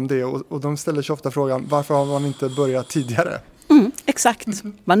vittnar om det och de ställer sig ofta frågan, varför har man inte börjat tidigare? Exakt.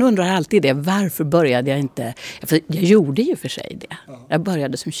 Man undrar alltid det. Varför började jag inte? För jag gjorde ju för sig det. Jag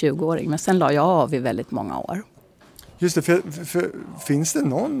började som 20-åring men sen la jag av i väldigt många år. Just det, för finns det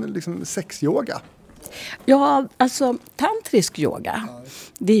någon sexyoga? Ja, alltså tantrisk yoga,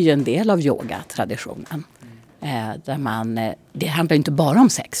 det är ju en del av yogatraditionen. Där det handlar inte bara om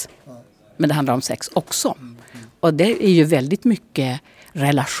sex, men det handlar om sex också. Och det är ju väldigt mycket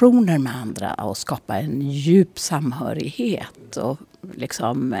relationer med andra och skapa en djup samhörighet och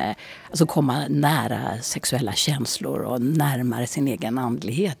alltså komma nära sexuella känslor och närmare sin egen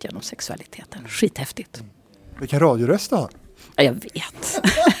andlighet genom sexualiteten. Skithäftigt. Vilken radioröst du har. Ja, jag vet.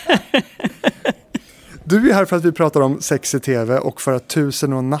 Du är här för att vi pratar om sex i tv och för att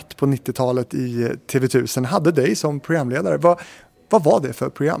 1000 och en natt på 90-talet i TV1000 hade dig som programledare. Vad var det för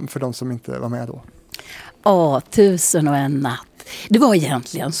program för de som inte var med då? 1000 och en natt. Det var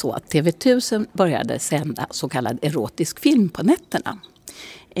egentligen så att TV1000 började sända så kallad erotisk film på nätterna.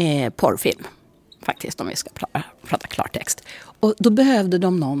 Porrfilm, faktiskt, om vi ska prata klartext. Och då behövde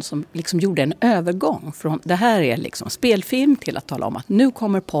de någon som gjorde en övergång från det här är spelfilm till att tala om att nu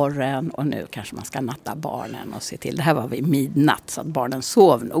kommer porren och nu kanske man ska natta barnen och se till. Det här var vid midnatt så att barnen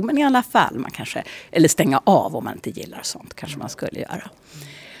sov nog, men i alla fall eller stänga av om man inte gillar sånt kanske man skulle göra.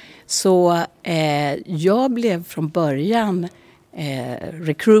 Så jag blev från början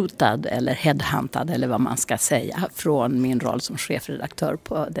recruitad eller headhuntad eller vad man ska säga från min roll som chefredaktör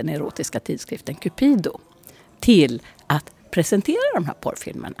på den erotiska tidskriften Cupido till att presentera de här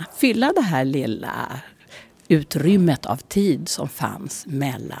porrfilmerna. Fylla det här lilla utrymmet av tid som fanns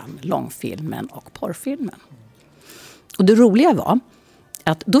mellan långfilmen och porrfilmen. Och det roliga var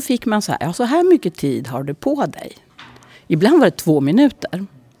att då fick man så här mycket tid har du på dig. Ibland var det 2 minuter.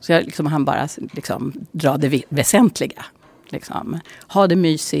 Så jag han bara dra det väsentliga. Ha det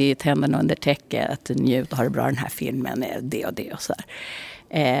mysigt, händerna under täcket, njut och ha det bra den här filmen, det och det och så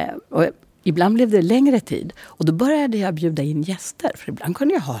här. Och ibland blev det längre tid och då började jag bjuda in gäster. För ibland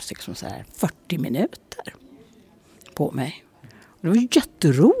kunde jag ha 40 minuter på mig. Och det var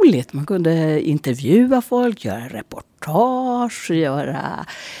jätteroligt. Man kunde intervjua folk, göra reportage,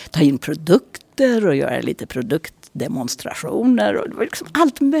 ta in produkter och göra lite produktdemonstrationer. Och det var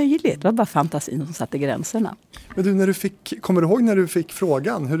allt möjligt. Det var bara fantasin som satte gränserna. Men du, kommer du ihåg när du fick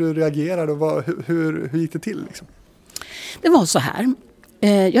frågan? Hur du reagerade och hur gick det till? Det var så här.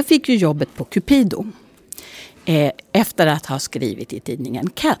 Jag fick ju jobbet på Cupido. Efter att ha skrivit i tidningen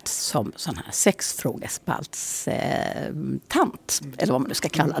Cats som sån här sexfrågespaltstant, eller vad man nu ska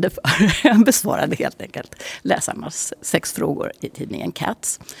kalla det för. Jag besvarade helt enkelt läsarnas sexfrågor i tidningen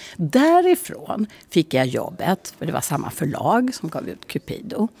Cats. Därifrån fick jag jobbet, för det var samma förlag som gav ut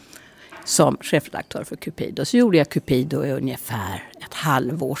Cupido, som chefredaktör för Cupido. Så gjorde jag Cupido i ungefär ett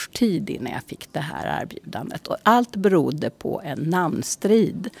halvårs tid innan jag fick det här erbjudandet. Och allt berodde på en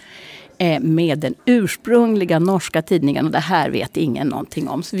namnstrid med den ursprungliga norska tidningen. Och det här vet ingen någonting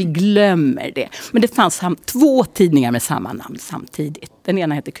om, så vi glömmer det. Men det fanns 2 tidningar med samma namn samtidigt. Den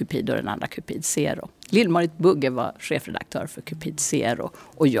ena hette Cupido och den andra Cupid Zero. Lill-Marit Bugge var chefredaktör för Cupid Zero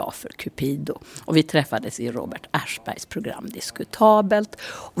och jag för Cupido. Och vi träffades i Robert Aschbergs program Diskutabelt.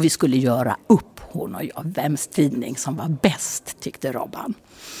 Och vi skulle göra upp, hon och jag, vems tidning som var bäst, tyckte Robban.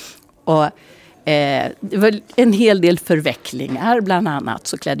 Och det var en hel del förvecklingar. Bland annat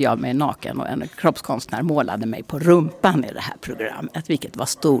så klädde jag mig naken och en kroppskonstnär målade mig på rumpan i det här programmet, vilket var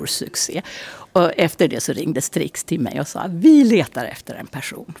stor succé. Och efter det så ringde Strix till mig och sa: vi letar efter en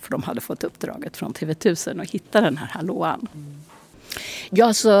person, för de hade fått uppdraget från TV1000 att hitta den här hallåan.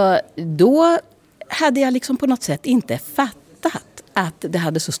 Ja, så då hade jag liksom på något sätt inte fattat att det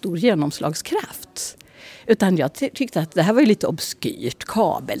hade så stor genomslagskraft. Utan jag tyckte att det här var ju lite obskyrt.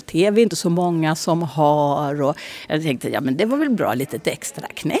 Kabel-tv är inte så många som har. Och jag tänkte, ja men det var väl bra, litet extra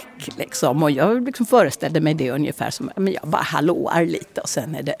knäck liksom. Och jag liksom föreställde mig det ungefär som, men jag bara hallåar lite och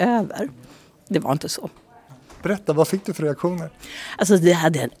sen är det över. Det var inte så. Berätta, vad fick du för reaktioner? Alltså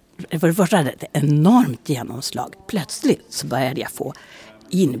för det första hade det ett enormt genomslag. Plötsligt så började jag få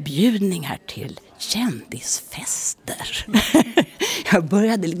inbjudningar till kändisfester.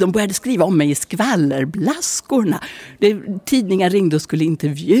 De började skriva om mig i skvallerblaskorna. Tidningar ringde och skulle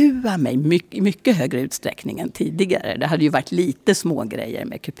intervjua mig i mycket högre utsträckning än tidigare. Det hade ju varit lite små grejer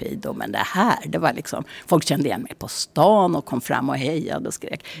med Cupido, men det var liksom, folk kände igen mig på stan och kom fram och hejade och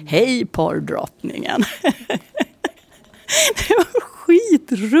skrek: hej porrdrottningen! Det var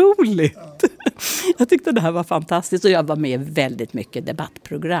skitroligt. Jag tyckte det här var fantastiskt och jag var med i väldigt mycket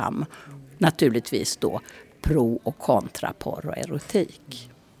debattprogram. Naturligtvis då pro- och kontraporr och erotik.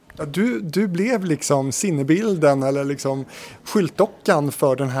 Ja, du blev liksom sinnebilden eller liksom skyltdockan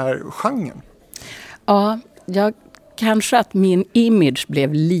för den här genren. Ja, kanske att min image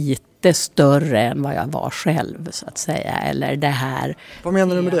blev lite större än vad jag var själv, så att säga. Eller det här. Vad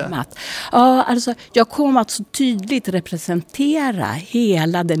menar du med det? Ja, alltså, jag kom att så tydligt representera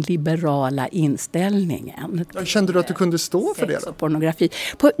hela den liberala inställningen. Kände du att du kunde stå för det då? Pornografi.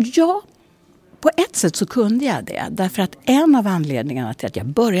 På ett sätt så kunde jag det. Därför att en av anledningarna till att jag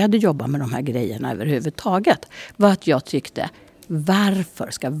började jobba med de här grejerna överhuvudtaget var att jag tyckte,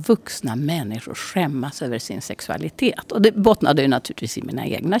 varför ska vuxna människor skämmas över sin sexualitet? Och det bottnade ju naturligtvis i mina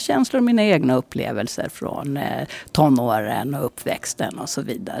egna känslor och mina egna upplevelser från tonåren och uppväxten och så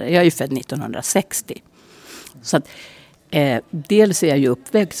vidare. Jag är ju född 1960. Så att dels är jag ju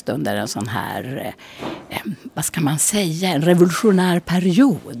uppväxt under en sån här, vad ska man säga, en revolutionär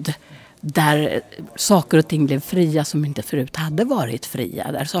period. Där saker och ting blev fria som inte förut hade varit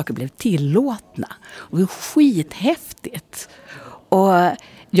fria. Där saker blev tillåtna. Och det var skithäftigt. Och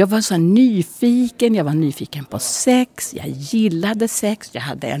jag var så nyfiken. Jag var nyfiken på sex. Jag gillade sex. Jag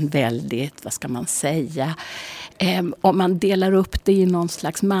hade en väldigt, vad ska man säga, om man delar upp det i någon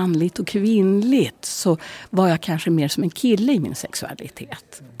slags manligt och kvinnligt så var jag kanske mer som en kille i min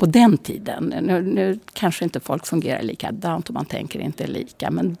sexualitet. På den tiden. Nu kanske inte folk fungerar likadant och man tänker inte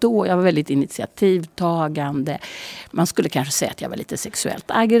lika. Men då jag var väldigt initiativtagande. Man skulle kanske säga att jag var lite sexuellt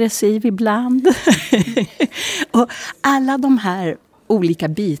aggressiv ibland. Och alla de här olika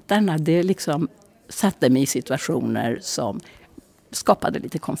bitarna, det liksom satte mig i situationer som skapade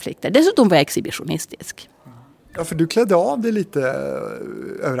lite konflikter. Dessutom var jag exhibitionistisk. Ja, för du klädde av dig lite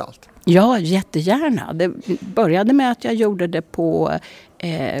överallt. Ja, jättegärna. Det började med att jag gjorde det på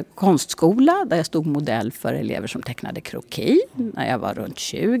konstskola där jag stod modell för elever som tecknade kroki när jag var runt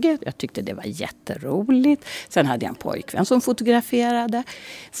 20. Jag tyckte det var jätteroligt. Sen hade jag en pojkvän som fotograferade.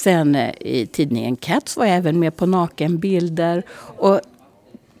 Sen i tidningen Cats var jag även med på nakenbilder. Och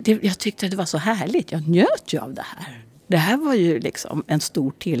jag tyckte det var så härligt. Jag njöt ju av det här. Det här var ju liksom en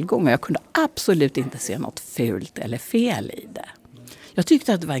stor tillgång och jag kunde absolut inte se något fult eller fel i det. Jag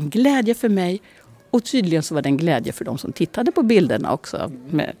tyckte att det var en glädje för mig och tydligen så var det en glädje för de som tittade på bilderna också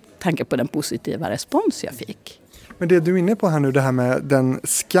med tanke på den positiva respons jag fick. Men det du är inne på här nu, det här med den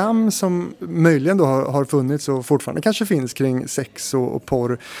skam som möjligen då har funnits och fortfarande kanske finns kring sex och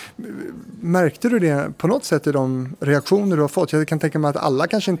porr. Märkte du det på något sätt i de reaktioner du har fått? Jag kan tänka mig att alla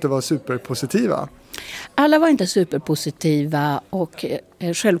kanske inte var superpositiva. Alla var inte superpositiva och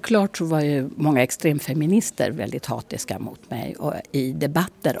självklart så var ju många extremfeminister väldigt hatiska mot mig. Och i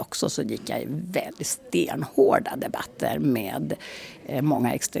debatter också så gick jag i väldigt stenhårda debatter med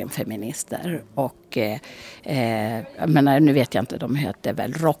många extremfeminister. Och jag menar, nu vet jag inte, de hette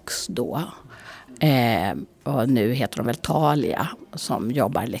väl ROX då. Och nu heter de väl Talia, som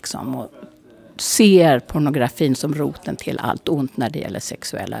jobbar liksom och ser pornografin som roten till allt ont när det gäller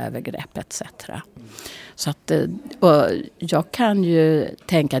sexuella övergrepp etc. Så att, och jag kan ju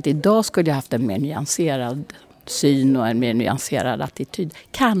tänka att idag skulle jag haft en mer nyanserad syn och en mer nyanserad attityd.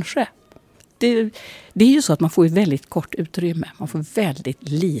 Kanske. Det är ju så att man får ett väldigt kort utrymme. Man får väldigt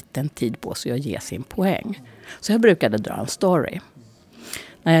liten tid på sig att ge sin poäng. Så jag brukade dra en story.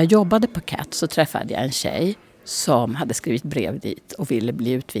 När jag jobbade på CAT så träffade jag en tjej som hade skrivit brev dit och ville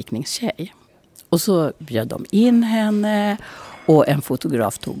bli utvikningstjej. Och så bjöd de in henne och en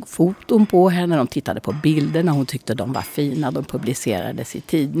fotograf tog foton på henne. De tittade på bilderna, hon tyckte de var fina. De publicerades i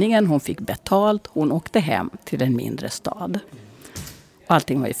tidningen, hon fick betalt. Hon åkte hem till en mindre stad. Och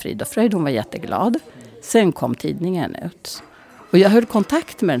allting var ju frid och fröjd, hon var jätteglad. Sen kom tidningen ut. Och jag höll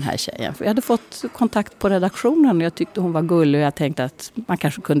kontakt med den här tjejen. För jag hade fått kontakt på redaktionen och jag tyckte hon var gullig. Och jag tänkte att man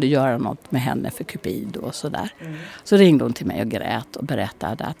kanske kunde göra något med henne för Cupido och sådär. Så ringde hon till mig och grät och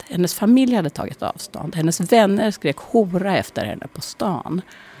berättade att hennes familj hade tagit avstånd. Hennes vänner skrek hora efter henne på stan.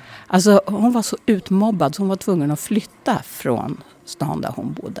 Alltså hon var så utmobbad så hon var tvungen att flytta från stan där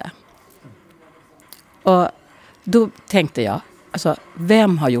hon bodde. Och då tänkte jag, alltså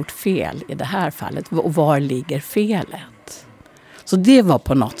vem har gjort fel i det här fallet? Och var ligger felet? Så det var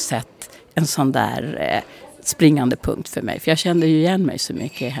på något sätt en sån där springande punkt för mig. För jag kände ju igen mig så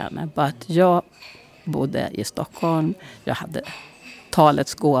mycket i henne. Bara att jag bodde i Stockholm. Jag hade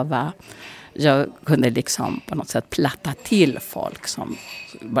talets gåva. Jag kunde liksom på något sätt platta till folk som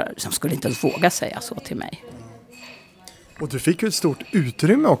skulle inte ens våga säga så till mig. Och du fick ju ett stort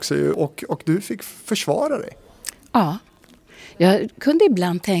utrymme också och du fick försvara dig. Ja. Jag kunde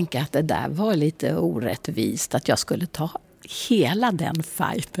ibland tänka att det där var lite orättvist. Att jag skulle ta hela den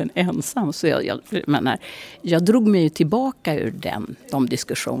fighten ensam. Så jag drog mig ju tillbaka ur de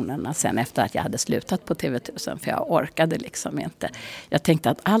diskussionerna sen efter att jag hade slutat på TV1000. För jag orkade liksom inte. Jag tänkte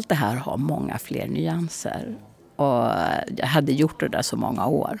att allt det här har många fler nyanser. Och jag hade gjort det där så många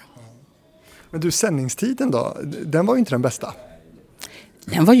år. Men du, sändningstiden då? Den var ju inte den bästa.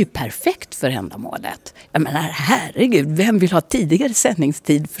 Den var ju perfekt för ändamålet. Jag menar, herregud, vem vill ha tidigare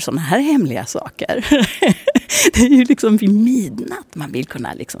sändningstid för sådana här hemliga saker? Det är ju liksom vid midnatt man vill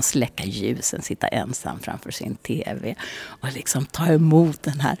kunna liksom släcka ljusen, sitta ensam framför sin tv och liksom ta emot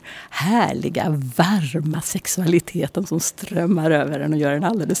den här härliga, varma sexualiteten som strömmar över en och gör en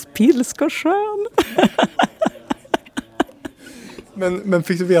alldeles pilsk och skön. Men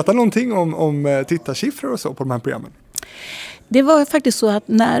fick du veta någonting om tittarsiffror och så på de här programmen? Det var faktiskt så att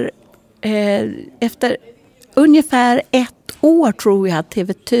när efter ungefär 1 år tror jag att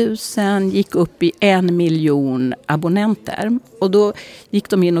TV1000 gick upp i 1 miljon abonnenter. Och då gick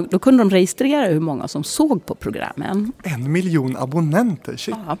de in och då kunde de registrera hur många som såg på programmen. 1 miljon abonnenter?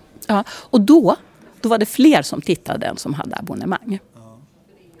 Shit. Ja. Och då var det fler som tittade än som hade abonnemang.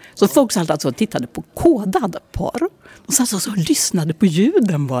 Så folk satt alltså och tittade på kodad porr. De satt alltså och lyssnade på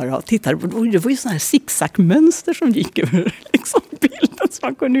ljuden bara och tittade på. Det var ju sådana här zigzagmönster som gick över liksom bilden. Så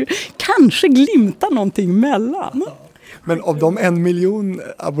man kunde ju kanske glimta någonting mellan. Men av de 1 miljon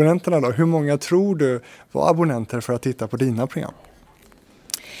abonnenterna då, hur många tror du var abonnenter för att titta på dina program?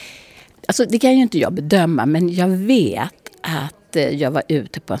 Alltså det kan ju inte jag bedöma, men jag vet att jag var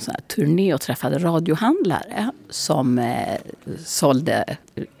ute på en sån här turné och träffade radiohandlare som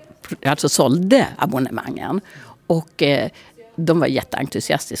sålde abonnemangen. Och de var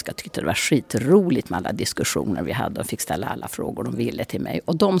jätteentusiastiska och tyckte det var skitroligt med alla diskussioner vi hade och fick ställa alla frågor de ville till mig.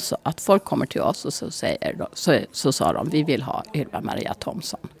 Och de sa att folk kommer till oss och så sa de, vi vill ha Ylva-Maria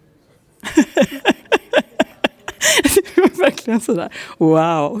Thomsson. Det var verkligen sådär,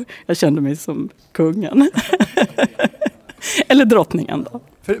 wow, jag kände mig som kungen. Eller drottningen då.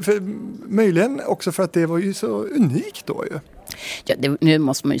 För möjligen också för att det var ju så unikt då ju. Ja, nu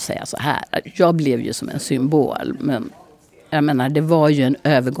måste man ju säga så här. Jag blev ju som en symbol. Men jag menar, det var ju en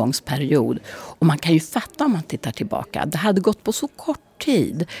övergångsperiod. Och man kan ju fatta om man tittar tillbaka. Det hade gått på så kort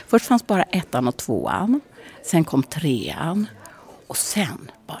tid. Först fanns bara 1 och 2. Sen kom 3. Och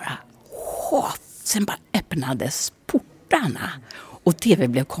sen bara öppnades portarna. Och tv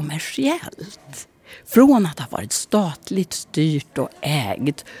blev kommersiellt. Från att ha varit statligt styrt och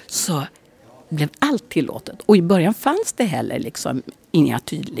ägt så blev allt tillåtet. Och i början fanns det heller liksom inga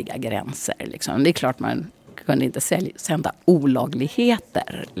tydliga gränser. Liksom. Det är klart man kunde inte sända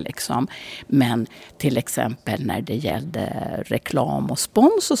olagligheter liksom. Men till exempel när det gällde reklam och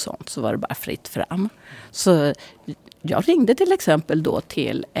spons och sånt så var det bara fritt fram. Så jag ringde till exempel då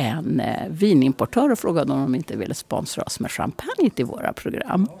till en vinimportör och frågade om de inte ville sponsra oss med champagne till våra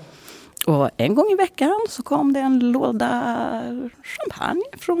program. Och en gång i veckan så kom det en låda champagne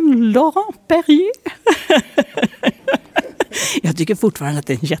från Laurent Perrier. Jag tycker fortfarande att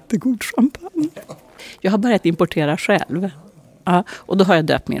det är en jättegod champagne. Jag har börjat importera själv. Ja, och då har jag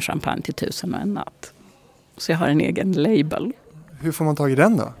döpt min champagne till 1001 natt. Så jag har en egen label. Hur får man tag i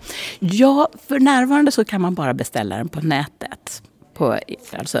den då? Ja, för närvarande så kan man bara beställa den på nätet.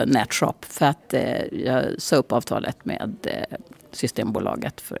 Alltså nätshop. För att jag sa upp avtalet med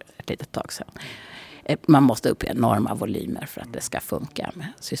Systembolaget för ett litet tag sedan. Man måste upp i enorma volymer för att det ska funka med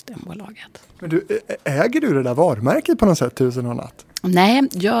Systembolaget. Men du, äger du det där varumärket på något sätt, 1001 natt? Nej,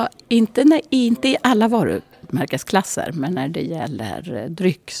 inte i alla varumärkesklasser, men när det gäller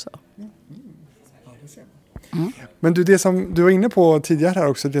dryck så. Mm. Men du, det som du var inne på tidigare här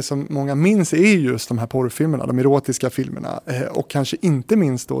också, det som många minns är just de här porrfilmerna, de erotiska filmerna. Och kanske inte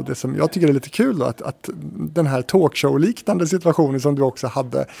minst då det som jag tycker är lite kul då, att den här talkshow-liknande situationen som du också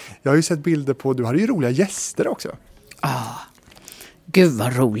hade. Jag har ju sett bilder på, du hade ju roliga gäster också. Gud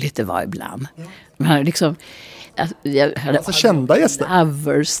vad roligt det var ibland. Man liksom, jag hade alltså kända gäster.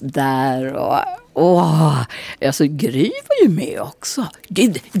 Lovers där och alltså Gry var ju med också.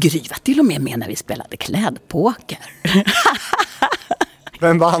 Gry var till och med när vi spelade klädpoker.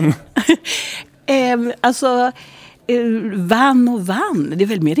 Vem vann? Vann. Det är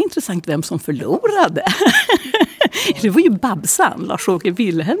väl mer intressant vem som förlorade. Det var ju Babsan, Lars-Åke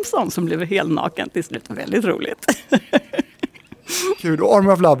Wilhelmsson, som blev helt naken till slut. Väldigt roligt. Kul, och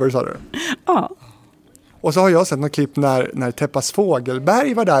Army of Lovers sa du? Ja. Och så har jag sett något klipp när Teppas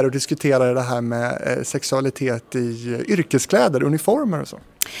Fågelberg var där och diskuterade det här med sexualitet i yrkeskläder, uniformer och så.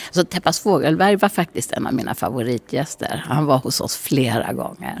 Så Teppas Fågelberg var faktiskt en av mina favoritgäster. Han var hos oss flera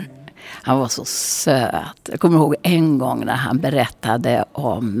gånger. Han var så söt. Jag kommer ihåg en gång när han berättade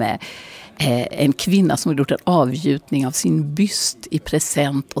om en kvinna som hade gjort en avgjutning av sin byst i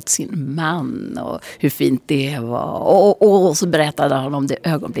present åt sin man och hur fint det var. Och så berättade han om det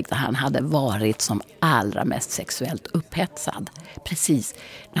ögonblick där han hade varit som allra mest sexuellt upphetsad. Precis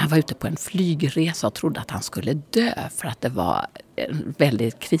när han var ute på en flygresa och trodde att han skulle dö för att det var en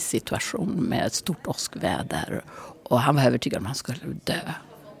väldigt krissituation med ett stort åskväder. Och han var övertygad om att han skulle dö.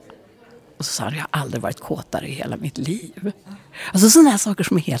 Och så sa han, jag har aldrig varit kåtare i hela mitt liv. Alltså sådana här saker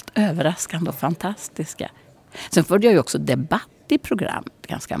som är helt överraskande och fantastiska. Sen förde jag ju också debatt i programmet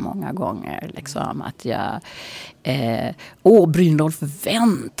ganska många gånger. Liksom, att jag... Brynolf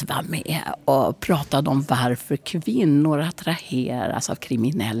Wendt var med och pratade om varför kvinnor attraheras av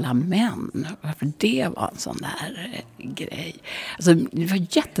kriminella män. Varför det var en sån där grej. Alltså, det var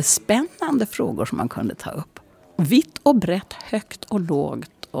jättespännande frågor som man kunde ta upp. Vitt och brett, högt och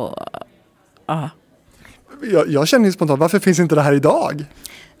lågt och... Ja. Jag känner ju spontant, varför finns inte det här idag?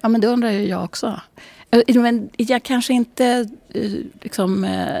 Ja, men det undrar ju jag också. Men jag kanske inte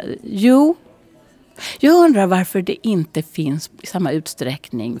jag undrar varför det inte finns i samma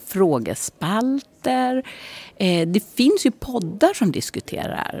utsträckning frågespalter. Det finns ju poddar som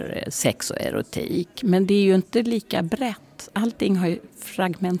diskuterar sex och erotik, men det är ju inte lika brett. Allting har ju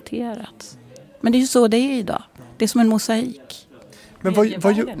fragmenterats. Men det är ju så det är idag. Det är som en mosaik. Men vad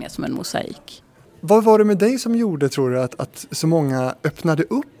är som en mosaik. Vad var det med dig som gjorde, tror du, att så många öppnade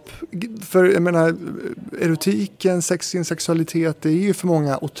upp? För jag menar, erotiken, sexualitet, det är ju för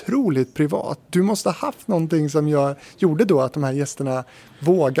många otroligt privat. Du måste ha haft någonting som gjorde då att de här gästerna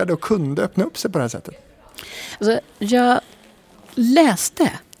vågade och kunde öppna upp sig på det här sättet. Alltså, jag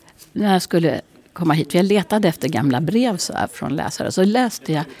läste när jag skulle komma hit. Jag letade efter gamla brev så här från läsare. Så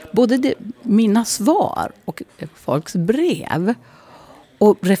läste jag både mina svar och folks brev.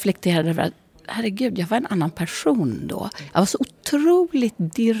 Och reflekterade över att herregud, jag var en annan person då. Jag var så otroligt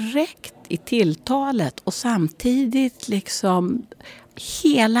direkt i tilltalet och samtidigt liksom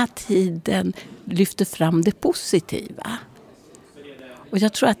hela tiden lyfte fram det positiva. Och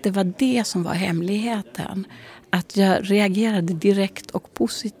jag tror att det var det som var hemligheten. Att jag reagerade direkt och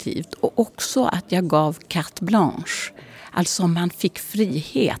positivt. Och också att jag gav carte blanche. Alltså man fick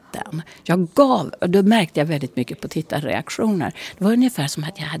friheten. Då märkte jag väldigt mycket på tittarreaktioner. Det var ungefär som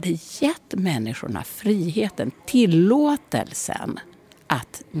att jag hade gett människorna friheten, tillåtelsen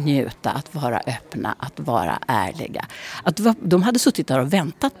att njuta, att vara öppna, att vara ärliga. De hade suttit där och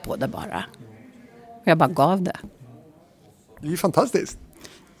väntat på det bara. Och jag bara gav det. Det är ju fantastiskt.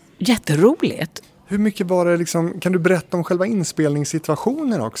 Jätteroligt. Hur mycket var det liksom, kan du berätta om själva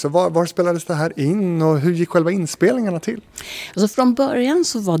inspelningssituationen också? Var spelades det här in och hur gick själva inspelningarna till? Alltså från början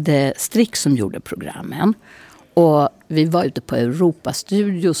så var det Strix som gjorde programmen. Och vi var ute på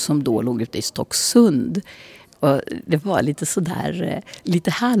Europastudio som då låg ute i Stocksund. Och det var lite sådär,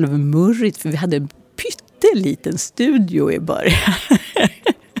 lite halvmurrigt för vi hade en pytteliten studio i början.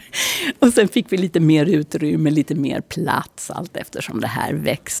 Och sen fick vi lite mer utrymme, lite mer plats allt eftersom det här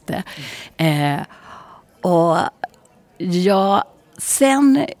växte. Och ja,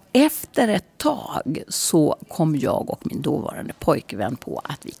 sen efter ett tag så kom jag och min dåvarande pojkvän på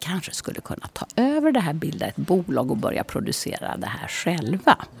att vi kanske skulle kunna ta över det här, bilda ett bolag och börja producera det här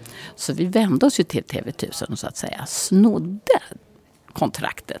själva. Så vi vände oss ju till TV1000 och så att säga snodde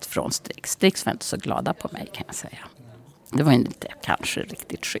kontraktet från Strix. Strix var inte så glada på mig kan jag säga. Det var inte kanske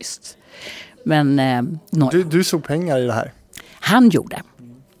riktigt schysst. Men du såg pengar i det här? Han gjorde.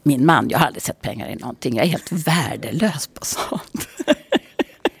 Min man, jag har aldrig sett pengar i någonting. Jag är helt värdelös på sånt.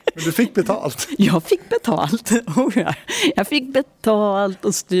 Men du fick betalt? Jag fick betalt. Jag fick betalt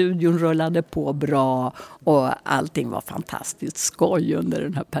och studion rullade på bra. Och allting var fantastiskt skoj under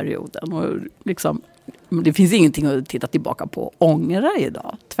den här perioden. Och liksom, det finns ingenting att titta tillbaka på och ångra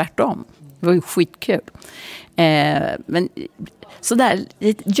idag. Tvärtom. Det var ju skitkul. Men sådär,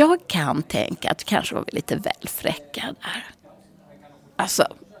 jag kan tänka att kanske var vi lite väl fräcka där. Alltså...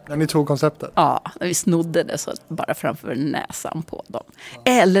 När ni tog konceptet? Ja, vi snodde det så bara framför näsan på dem.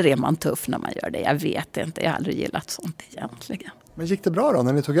 Eller är man tuff när man gör det? Jag vet inte, jag har aldrig gillat sånt egentligen. Men gick det bra då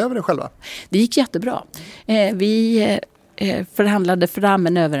när ni tog över det själva? Det gick jättebra. Vi förhandlade fram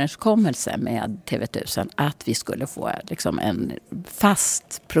en överenskommelse med TV1000 att vi skulle få liksom en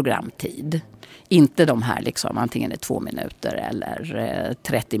fast programtid. Inte de här liksom, antingen är 2 minuter eller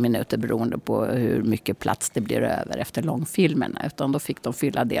 30 minuter beroende på hur mycket plats det blir över efter långfilmerna. Utan då fick de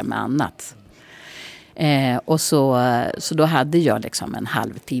fylla det med annat. Och så då hade jag liksom en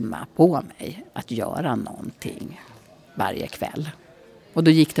halvtimme på mig att göra någonting varje kväll. Och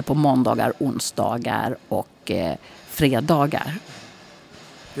då gick det på måndagar, onsdagar och fredagar.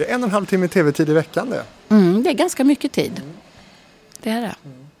 Det är 1,5 timme tv-tid i veckan det? Det är ganska mycket tid. Det är det.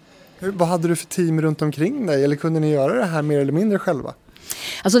 Vad hade du för team runt omkring dig? Eller kunde ni göra det här mer eller mindre själva?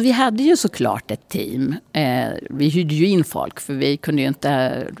 Alltså vi hade ju såklart ett team. Vi hyrde ju in folk för vi kunde ju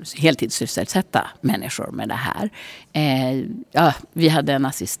inte heltidssysselsätta människor med det här. Vi hade en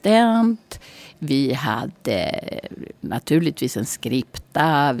assistent. Vi hade naturligtvis en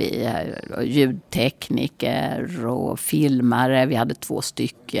skripta, ljudtekniker och filmare. Vi hade 2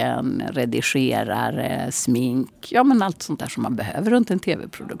 stycken, redigerare, smink. Ja, men allt sånt där som man behöver runt en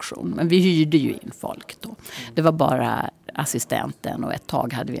tv-produktion. Men vi hyrde ju in folk då. Det var bara assistenten och ett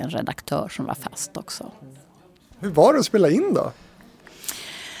tag hade vi en redaktör som var fast också. Hur var det att spela in då?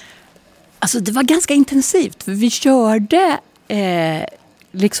 Alltså det var ganska intensivt för vi körde...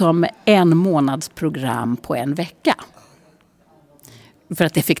 liksom 1 månadsprogram på 1 vecka. För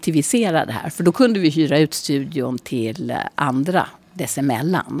att effektivisera det här. För då kunde vi hyra ut studion till andra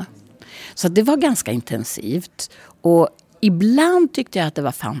dessemellan. Så det var ganska intensivt. Och ibland tyckte jag att det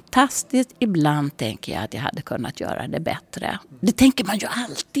var fantastiskt. Ibland tänker jag att jag hade kunnat göra det bättre. Det tänker man ju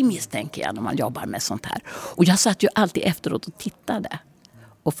alltid, misstänker jag, när man jobbar med sånt här. Och jag satt ju alltid efteråt och tittade.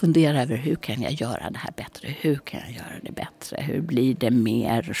 Och fundera över hur kan jag göra det här bättre? Hur kan jag göra det bättre? Hur blir det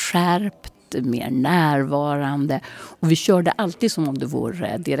mer skärpt, mer närvarande? Och vi körde alltid som om det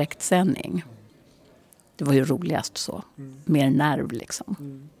vore direktsändning. Det var ju roligast så. Mer nerv liksom.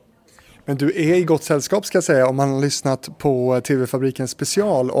 Men du är i gott sällskap ska jag säga om man har lyssnat på TV-fabrikens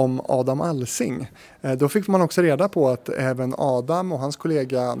special om Adam Alsing. Då fick man också reda på att även Adam och hans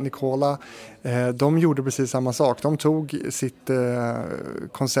kollega Nicola, de gjorde precis samma sak. De tog sitt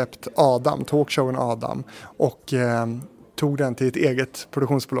koncept Adam, talkshowen Adam och tog den till ett eget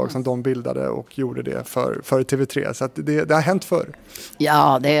produktionsbolag som de bildade och gjorde det för TV3. Så att det har hänt förr.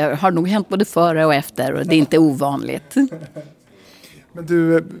 Ja, det har nog hänt både före och efter och det är inte ovanligt. Men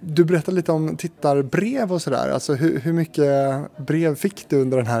du berättade lite om tittarbrev och sådär. Alltså hur mycket brev fick du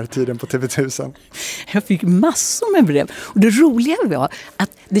under den här tiden på TV1000? Jag fick massor med brev. Och det roliga var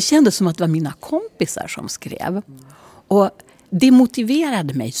att det kändes som att det var mina kompisar som skrev. Och det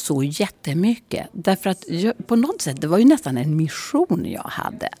motiverade mig så jättemycket. Därför att på något sätt, det var ju nästan en mission jag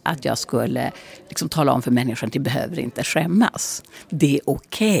hade. Att jag skulle liksom tala om för människan att de behöver inte skämmas. Det är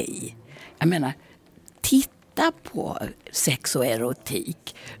okej. Jag menar, titta på sex och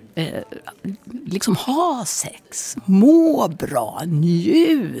erotik. liksom ha sex, må bra,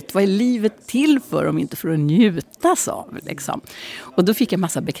 njut. Vad är livet till för om inte för att njutas av? Liksom. Och då fick jag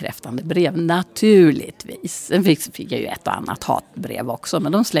massa bekräftande brev, naturligtvis. Sen fick jag ju ett och annat hatbrev också,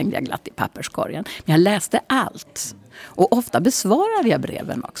 men de slängde jag glatt i papperskorgen. Men jag läste allt. Och ofta besvarade jag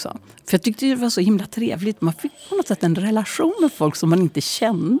breven också. För jag tyckte det var så himla trevligt. Man fick på något sätt en relation med folk som man inte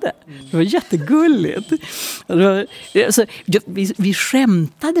kände. Det var jättegulligt. Vi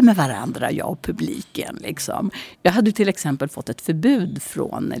skämtade med varandra, jag och publiken. Liksom. Jag hade till exempel fått ett förbud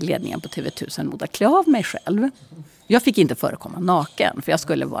från ledningen på TV1000 mot att klä av mig själv. Jag fick inte förekomma naken, för jag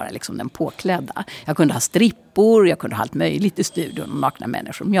skulle vara liksom den påklädda. Jag kunde ha strippor, jag kunde ha allt möjligt i studion och nakna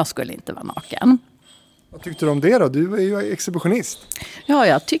människor, men jag skulle inte vara naken. Vad tyckte du om det då? Du är ju exhibitionist. Ja,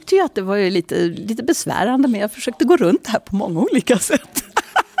 jag tyckte ju att det var ju lite besvärande, men jag försökte gå runt här på många olika sätt.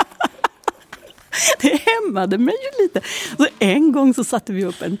 Det hämmade mig ju lite. Så en gång så satte vi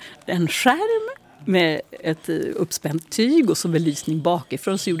upp en skärm med ett uppspänt tyg och så belysning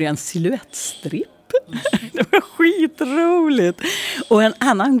bakifrån, så gjorde jag en silhuettstripp. Det var skitroligt. Och en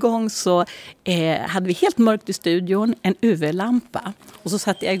annan gång så hade vi helt mörkt i studion, en UV-lampa. Och så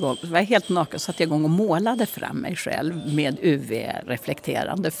satte jag igång, var jag helt naken, så satte jag igång och målade fram mig själv med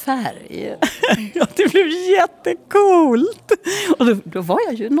UV-reflekterande färg. Ja, det blev jättecoolt. Och då var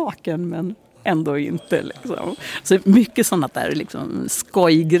jag ju naken, men ändå inte. Liksom. Så mycket sådana där liksom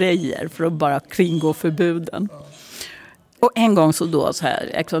skojgrejer för att bara kringgå förbuden. Och en gång så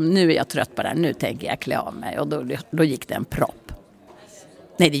här, liksom, nu är jag trött på det här, nu tänker jag klä av mig. Och då gick det en propp.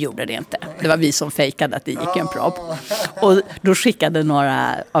 Nej, det gjorde det inte. Det var vi som fejkade att det gick en propp. Och då skickade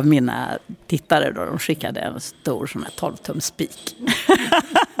några av mina tittare, de skickade en stor sån här 12-tums spik.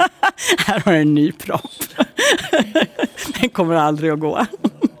 Här har en ny propp. Den kommer aldrig att gå.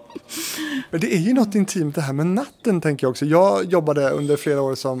 Men det är ju något intimt det här med natten, tänker jag också. Jag jobbade under flera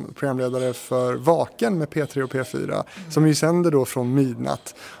år som programledare för Vaken med P3 och P4 som ju sänder då från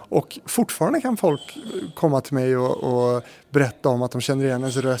midnatt. Och fortfarande kan folk komma till mig och berätta om att de känner igen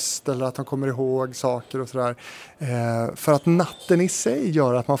ens röst eller att de kommer ihåg saker och sådär. För att natten i sig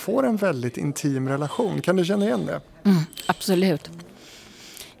gör att man får en väldigt intim relation. Kan du känna igen det? Absolut.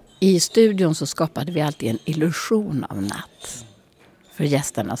 I studion så skapade vi alltid en illusion av natt för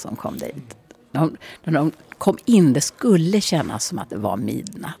gästerna som kom dit. När de kom in, det skulle kännas som att det var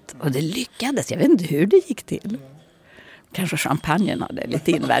midnatt. Och det lyckades, jag vet inte hur det gick till. Kanske champagnen hade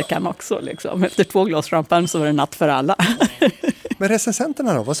lite inverkan också. Liksom. Efter 2 glas champagne så var det natt för alla. Men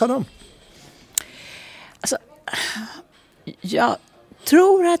recensenterna då, vad sa de? Alltså, jag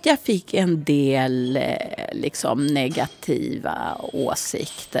tror att jag fick en del liksom negativa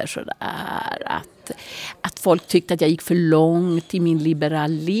åsikter sådär. Att folk tyckte att jag gick för långt i min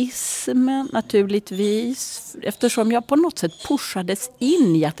liberalism naturligtvis. Eftersom jag på något sätt pushades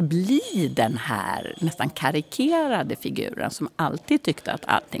in i att bli den här nästan karikerade figuren som alltid tyckte att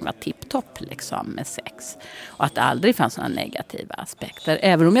allting var tipptopp liksom, med sex. Och att det aldrig fanns några negativa aspekter.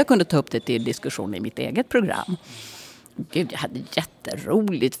 Även om jag kunde ta upp det till diskussion i mitt eget program. Gud, jag hade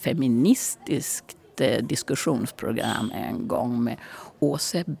jätteroligt feministiskt diskussionsprogram en gång med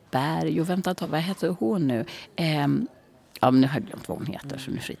Åse Berg och vad heter hon nu? Ja, men nu har jag glömt vad hon heter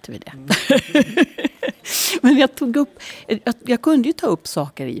så nu skiter vi det. Men jag kunde ju ta upp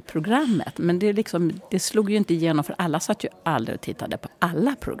saker i programmet, men det slog ju inte igenom för alla satt ju aldrig och tittade på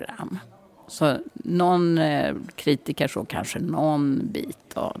alla program. Så någon kritiker så kanske någon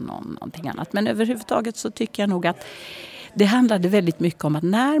bit och någonting annat. Men överhuvudtaget så tycker jag nog att det handlade väldigt mycket om att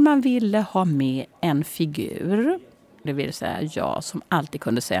när man ville ha med en figur, det vill säga jag som alltid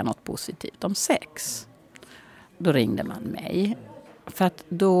kunde säga något positivt om sex, då ringde man mig. För att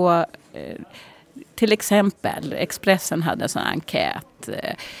då, till exempel, Expressen hade en sån här enkät.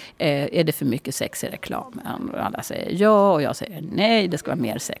 Är det för mycket sex i reklamen? Och alla säger ja och jag säger nej, det ska vara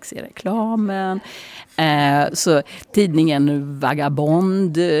mer sex i reklamen. Så tidningen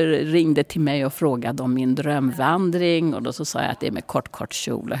Vagabond ringde till mig och frågade om min drömvandring. Och då så sa jag att det är med kort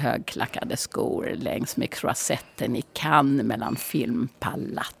kjol och högklackade skor längs med croisetten i Cannes mellan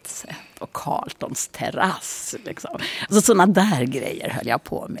Filmpalatset och Carltons terrass. Liksom. Alltså sådana där grejer höll jag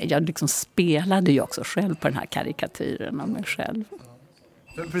på med. Jag liksom spelade ju också själv på den här karikatyren av mig själv.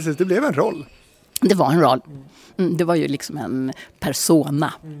 Precis, det blev en roll. Det var en roll. Det var ju liksom en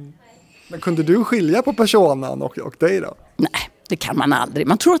persona. Men kunde du skilja på personan och dig då? Nej, det kan man aldrig.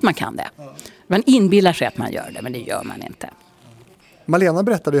 Man tror att man kan det. Man inbillar sig att man gör det, men det gör man inte. Malena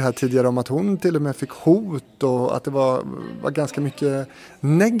berättade ju här tidigare om att hon till och med fick hot och att det var ganska mycket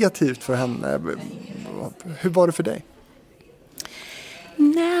negativt för henne. Hur var det för dig?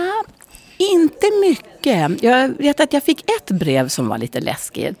 Nej, inte mycket. mycket. Jag vet att jag fick ett brev som var lite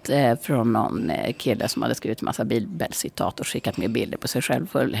läskigt från någon kille som hade skrivit en massa bibelcitat och skickat med bilder på sig själv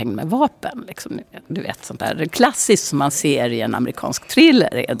fullhängd med vapen. Liksom, du vet, sånt där klassiskt som man ser i en amerikansk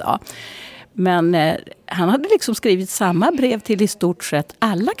thriller idag. Men han hade liksom skrivit samma brev till i stort sett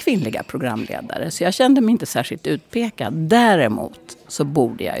alla kvinnliga programledare. Så jag kände mig inte särskilt utpekad. Däremot så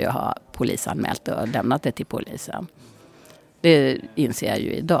borde jag ju ha polisanmält och lämnat det till polisen. Det inser jag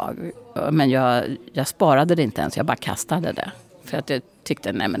ju idag. Men jag sparade det inte ens, jag bara kastade det. För att jag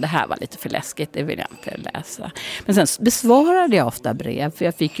tyckte, nej men det här var lite för läskigt, det vill jag inte läsa. Men sen besvarade jag ofta brev, för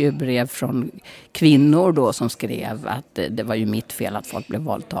jag fick ju brev från kvinnor då som skrev att det var ju mitt fel att folk blev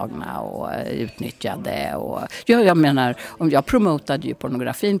våldtagna och utnyttjade. Och, jag menar, om jag promotade ju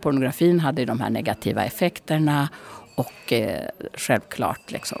pornografin hade ju de här negativa effekterna och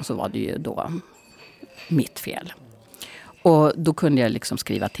självklart liksom, så var det ju då mitt fel. Och då kunde jag liksom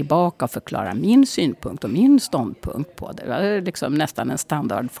skriva tillbaka och förklara min synpunkt och min ståndpunkt på det. Det var liksom nästan en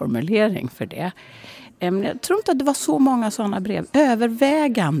standardformulering för det. Jag tror inte att det var så många sådana brev.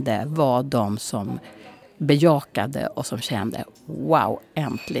 Övervägande var de som bejakade och som kände wow,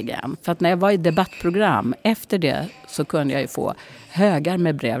 äntligen. För att när jag var i debattprogram efter det så kunde jag ju få högar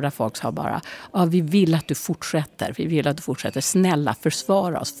med brev där folk sa bara vi vill att du fortsätter. Snälla,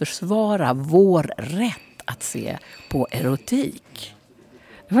 försvara oss. Försvara vår rätt att se på erotik.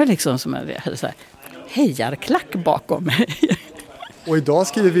 Det var liksom som en hejarklack bakom mig. Och idag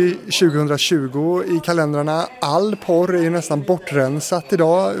skriver vi 2020 i kalendrarna. All porr är ju nästan bortrensat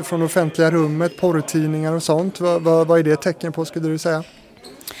idag från offentliga rummet, porrtidningar och sånt. Vad är det tecken på, skulle du säga?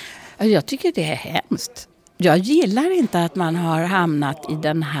 Jag tycker det är hemskt. Jag gillar inte att man har hamnat i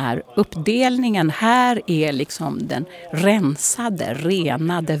den här uppdelningen. Här är liksom den rensade,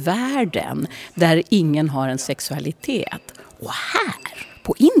 renade världen där ingen har en sexualitet. Och här,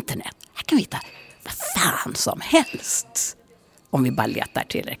 på internet, här kan vi hitta vad fan som helst. Om vi bara letar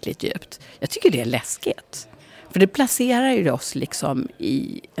tillräckligt djupt. Jag tycker det är läskigt. För det placerar ju oss liksom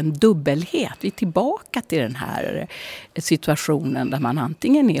i en dubbelhet. Vi är tillbaka till den här situationen där man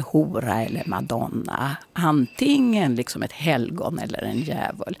antingen är hora eller madonna. Antingen liksom ett helgon eller en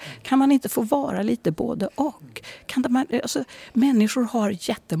djävul. Kan man inte få vara lite både och? Människor har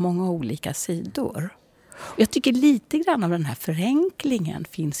jättemånga olika sidor. Och jag tycker lite grann av den här förenklingen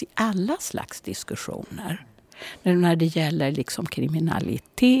finns i alla slags diskussioner. När det gäller liksom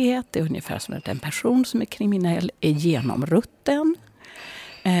kriminalitet, det är ungefär som att en person som är kriminell är genomrutten.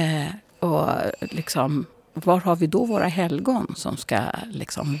 Och liksom, var har vi då våra helgon som ska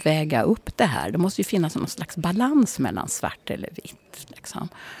liksom väga upp det här? Det måste ju finnas någon slags balans mellan svart eller vitt. Liksom.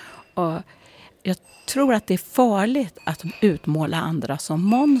 Och jag tror att det är farligt att utmåla andra som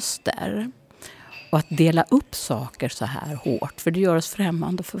monster. Och att dela upp saker så här hårt. För det gör oss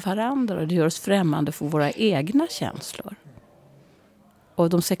främmande för varandra. Och det gör oss främmande för våra egna känslor. Och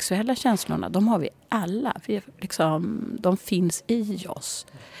de sexuella känslorna, de har vi alla. De finns i oss.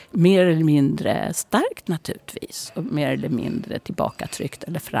 Mer eller mindre starkt naturligtvis. Och mer eller mindre tillbakatryckt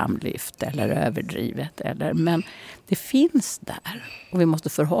eller framlyft eller överdrivet. Men det finns där. Och vi måste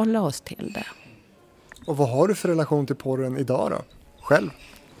förhålla oss till det. Och vad har du för relation till porren idag då? Själv?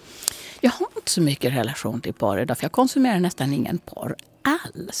 Jag har inte så mycket relation till porr idag, för jag konsumerar nästan ingen porr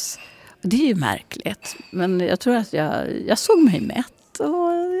alls. Det är ju märkligt, men jag tror att jag såg mig mätt och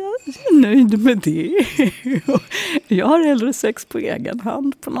jag är nöjd med det. Jag har hellre sex på egen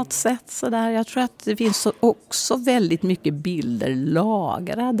hand på något sätt. Sådär. Jag tror att det finns också väldigt mycket bilder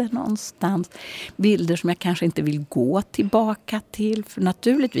lagrade någonstans. Bilder som jag kanske inte vill gå tillbaka till. För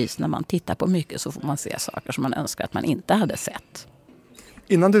naturligtvis när man tittar på mycket så får man se saker som man önskar att man inte hade sett.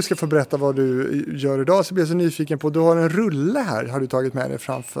 Innan du ska få berätta vad du gör idag så blir jag så nyfiken på, du har en rulle här, har du tagit med dig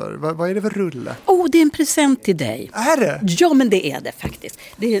framför. Vad är det för rulle? Det är en present till dig. Är det? Ja, men det är det faktiskt.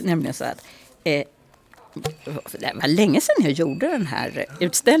 Det är nämligen så att det var länge sedan jag gjorde den här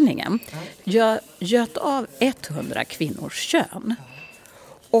utställningen. Jag göt av 100 kvinnors kön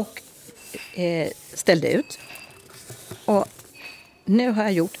och ställde ut. Och nu har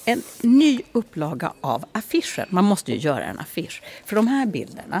jag gjort en ny upplaga av affischer. Man måste ju göra en affisch. För de här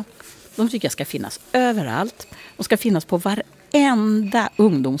bilderna, de tycker jag ska finnas överallt. De ska finnas på varenda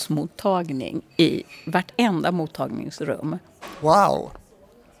ungdomsmottagning i vartenda mottagningsrum. Wow!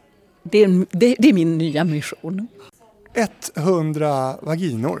 Det är min nya mission. 100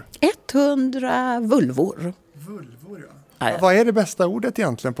 vaginor. 100 vulvor. Vulvor, ja. Vad är det bästa ordet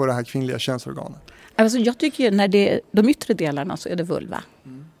egentligen på det här kvinnliga könsorganet? Alltså jag tycker ju när det är de yttre delarna så är det vulva.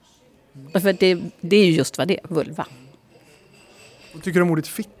 För det är ju just vad det är, vulva. Vad tycker du om ordet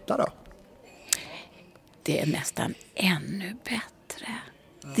fitta då? Det är nästan ännu bättre.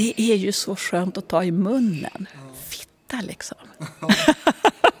 Det är ju så skönt att ta i munnen. Fitta liksom.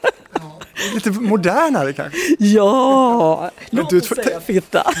 Lite modernare kanske. Ja, men låt oss säga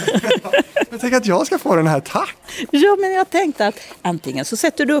fitta. Jag tänker att jag ska få den här, tack. Ja, men jag tänkte att antingen så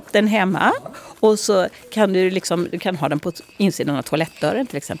sätter du upp den hemma och så kan du kan ha den på insidan av toalettdörren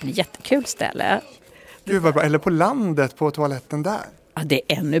till exempel. Jättekul ställe. Gud vad bra. Eller på landet på toaletten där. Ja, det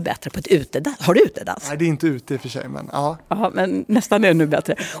är ännu bättre på ett utedass. Har du utedass? Nej, det är inte ute i och för sig, men ja. Ja, men nästan ännu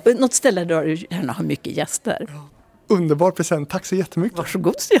bättre. Och något ställe där du gärna har mycket gäster. Ja. Underbar present, tack så jättemycket.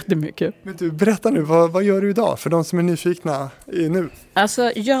 Varsågod så jättemycket. Men du, berätta nu, vad gör du idag för de som är nyfikna nu?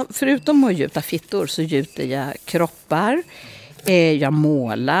 Alltså, förutom att gjuta fittor så gjuter jag kroppar. Jag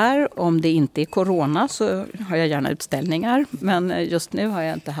målar. Om det inte är corona så har jag gärna utställningar. Men just nu har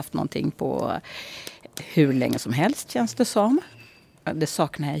jag inte haft någonting på hur länge som helst, känns det som. Det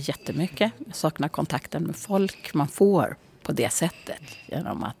saknar jag jättemycket. Jag saknar kontakten med folk man får på det sättet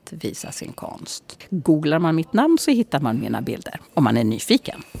genom att visa sin konst. Googlar man mitt namn så hittar man mina bilder om man är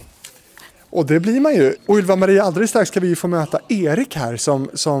nyfiken. Och det blir man ju. Och Ylva-Maria, alldeles strax ska vi ju få möta Erik här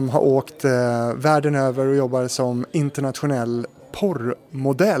som har åkt världen över och jobbar som internationell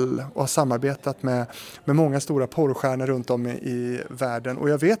porrmodell och har samarbetat med många stora porrstjärnor runt om i världen. Och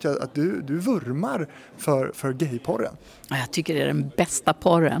jag vet ju att du vurmar för gayporren. Jag tycker det är den bästa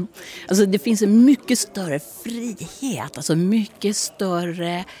porren. Alltså det finns en mycket större frihet, alltså mycket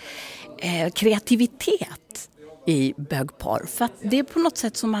större kreativitet i bögporr. För att det är på något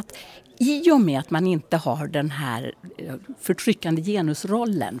sätt som att i och med att man inte har den här förtryckande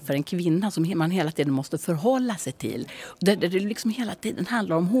genusrollen för en kvinna som man hela tiden måste förhålla sig till. Där det liksom hela tiden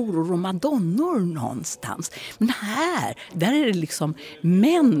handlar om horor och madonnor någonstans. Men där är det liksom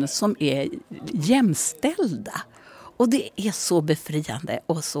män som är jämställda. Och det är så befriande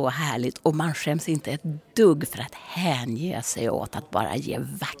och så härligt. Och man skäms inte ett dugg för att hänge sig åt att bara ge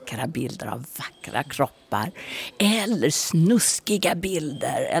vackra bilder av vackra kroppar. Eller snuskiga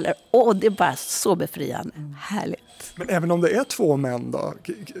bilder. Det är bara så befriande. Härligt. Men även om det är 2 män då,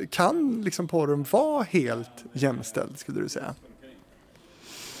 kan liksom porren vara helt jämställd, skulle du säga?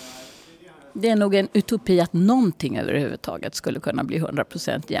 Det är nog en utopi att någonting överhuvudtaget skulle kunna bli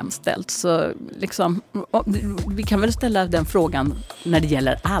 100% jämställt. Så liksom, vi kan väl ställa den frågan när det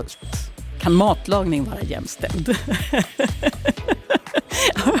gäller allt. Kan matlagning vara jämställd?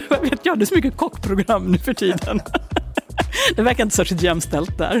 Jag vet, det är så mycket kockprogram nu för tiden. Det verkar inte särskilt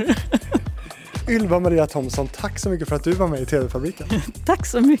jämställt där. Ylva-Maria Thomsson, tack så mycket för att du var med i TV-fabriken. Tack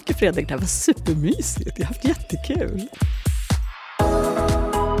så mycket Fredrik, det var supermysigt. Jag har haft jättekul.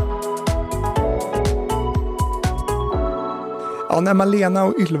 Ja, när Malena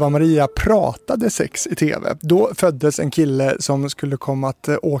och Ylva-Maria pratade sex i tv, då föddes en kille som skulle komma att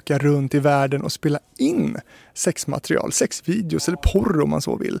åka runt i världen och spela in sexmaterial, sexvideos eller porr om man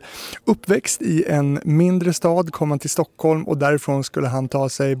så vill. Uppväxt i en mindre stad kom han till Stockholm och därifrån skulle han ta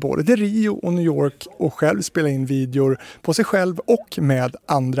sig både till Rio och New York och själv spela in videor på sig själv och med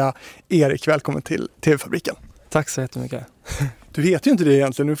andra. Erik, välkommen till TV-fabriken. Tack så jättemycket. Du heter ju inte det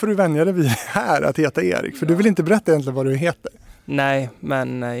egentligen, nu får du vänja dig vid här att heta Erik, för du vill inte berätta egentligen vad du heter. Nej,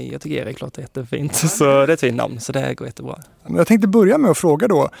 men jag tycker Erik låter jättefint, så det är ett fint namn, så det går jättebra. Jag tänkte börja med att fråga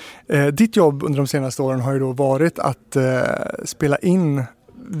då, ditt jobb under de senaste åren har ju då varit att spela in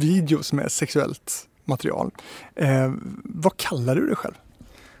videos med sexuellt material. Vad kallar du dig själv?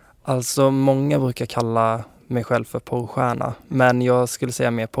 Alltså många brukar kalla mig själv för porrstjärna, men jag skulle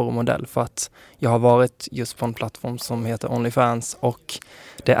säga mer porrmodell för att jag har varit just på en plattform som heter OnlyFans och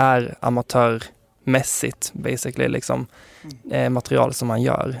det är amatörmässigt basically liksom material som man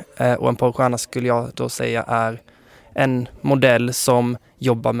gör. Och en porrstjärna skulle jag då säga är en modell som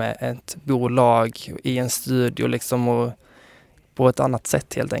jobbar med ett bolag i en studio liksom och på ett annat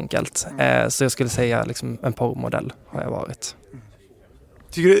sätt helt enkelt. Så jag skulle säga liksom en porrmodell har jag varit.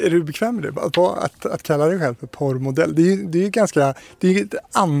 Är du bekväm med det? Att kalla dig själv för porrmodell? Det är ett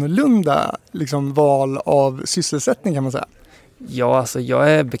annorlunda liksom, val av sysselsättning kan man säga. Ja, alltså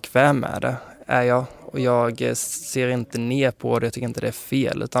jag är bekväm med det, är jag. Och jag ser inte ner på det, jag tycker inte det är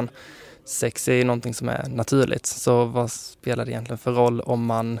fel. Utan sex är någonting som är naturligt. Så vad spelar det egentligen för roll om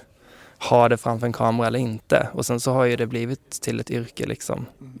man har det framför en kamera eller inte? Och sen så har ju det blivit till ett yrke liksom.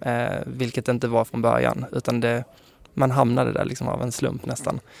 Vilket det inte var från början. Utan man hamnade där liksom av en slump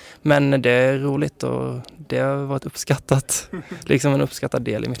nästan. Men det är roligt och det har varit uppskattat. Liksom en uppskattad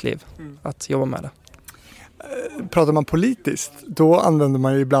del i mitt liv. Att jobba med det. Pratar man politiskt, då använder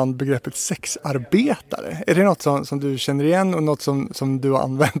man ju ibland begreppet sexarbetare. Är det något som du känner igen och något som du har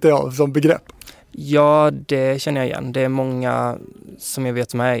använt dig av som begrepp? Ja, det känner jag igen. Det är många som jag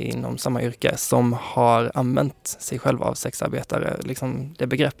vet med inom samma yrke som har använt sig själva av sexarbetare, liksom det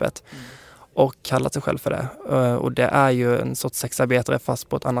begreppet, och kallat sig själv för det. Och det är ju en sorts sexarbetare fast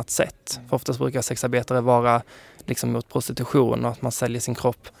på ett annat sätt. För oftast brukar sexarbetare vara liksom mot prostitution och att man säljer sin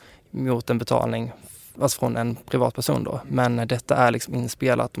kropp mot en betalning, alltså från en privatperson då. Men detta är liksom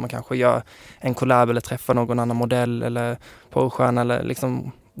inspelat och man kanske gör en collab eller träffar någon annan modell eller porrstjärna eller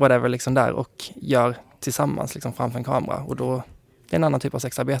liksom whatever liksom där och gör tillsammans liksom framför en kamera, och då det är en annan typ av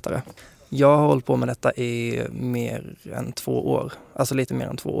sexarbetare. Jag har hållit på med detta i mer än 2 år, alltså lite mer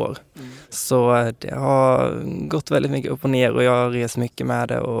än 2 år. Så det har gått väldigt mycket upp och ner och jag har rest mycket med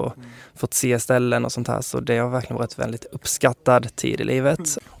det och fått se ställen och sånt här, så det har verkligen varit väldigt uppskattad tid i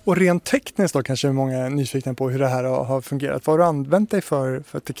livet. Och rent tekniskt då kanske många är nyfikna på hur det här har fungerat. Vad har du använt dig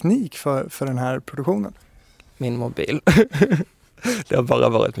för teknik för den här produktionen? Min mobil. Det har bara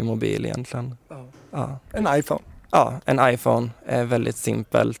varit min mobil egentligen. Ja. En iPhone? Ja, en iPhone är väldigt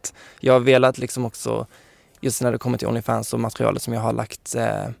simpelt. Jag har velat liksom också, just när det kommer till OnlyFans och materialet som jag har lagt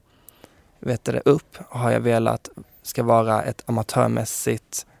upp, har jag velat ska vara ett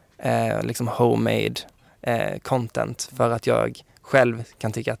amatörmässigt liksom homemade content, för att jag själv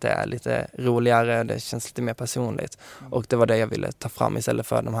kan tycka att det är lite roligare, det känns lite mer personligt. Och det var det jag ville ta fram istället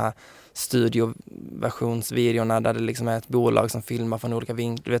för de här studioversionsvideorna där det liksom är ett bolag som filmar från olika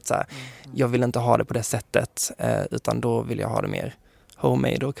vinklar. Jag vill inte ha det på det sättet, utan då vill jag ha det mer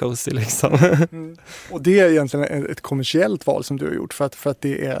homemade och cozy liksom. Och det är egentligen ett kommersiellt val som du har gjort för att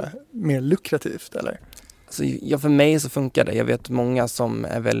det är mer lukrativt, eller? Så ja, för mig så funkar det. Jag vet många som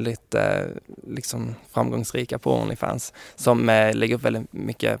är väldigt liksom framgångsrika på OnlyFans som lägger upp väldigt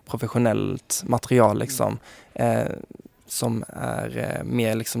mycket professionellt material liksom, som är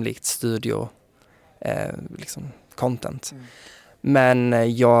mer liksom likt studio liksom content. Men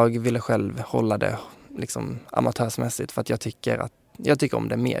jag ville själv hålla det liksom amatörsmässigt för att jag tycker om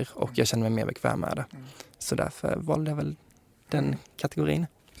det mer och jag känner mig mer bekväm med det. Så därför valde jag väl den kategorin.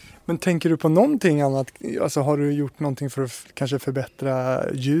 Men tänker du på någonting annat? Alltså har du gjort någonting för att kanske förbättra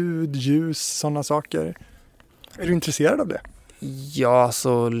ljus, sådana saker? Är du intresserad av det? Ja,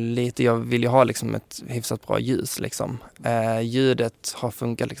 så lite. Jag vill ju ha liksom ett hyfsat bra ljus liksom. Ljudet har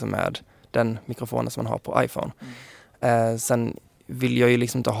funkat liksom med den mikrofonen som man har på iPhone. Sen vill jag ju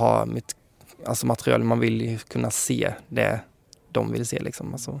liksom inte ha mitt material, man vill ju kunna se det de vill se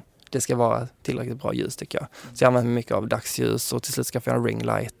liksom. Alltså, det ska vara tillräckligt bra ljus tycker jag. Så jag använder mycket av dagsljus och till slut ska jag få en ring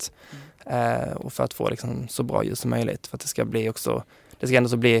light. Och för att få liksom så bra ljus som möjligt. För att det ska ändå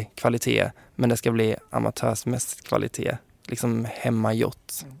så bli kvalitet, men det ska bli amatörsmässig kvalitet. Liksom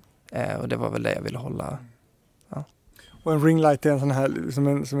hemmagjort. Och det var väl det jag ville hålla. Ja. Och en ring light är en sån här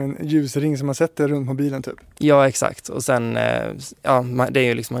som en ljusring som man sätter runt mobilen typ? Ja, exakt. Och sen, det är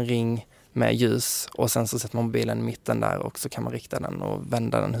ju liksom en ring med ljus och sen så sätter man mobilen i mitten där och så kan man rikta den och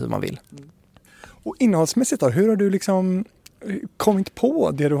vända den hur man vill. Och innehållsmässigt då, hur har du liksom kommit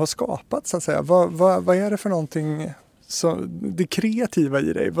på det du har skapat så att säga? Vad är det för någonting, det kreativa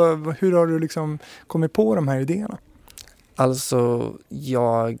i dig? Hur har du liksom kommit på de här idéerna? Alltså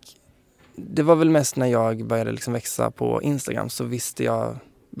det var väl mest när jag började liksom växa på Instagram så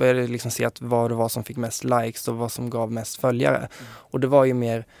började liksom se att vad det var som fick mest likes och vad som gav mest följare. Och det var ju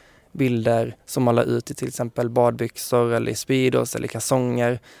mer bilder som man la ut i till exempel badbyxor eller i speedos eller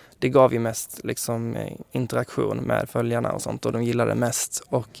kalsonger. Det gav ju mest liksom interaktion med följarna och sånt och de gillade mest.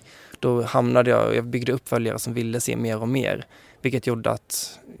 Och då jag byggde upp följare som ville se mer och mer. Vilket gjorde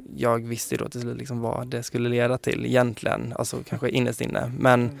att jag visste då till liksom vad det skulle leda till egentligen. Alltså kanske innerst inne.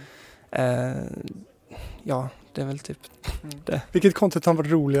 Men ja, det är väl typ det. Vilket content har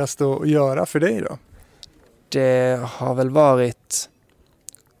varit roligast att göra för dig då? Det har väl varit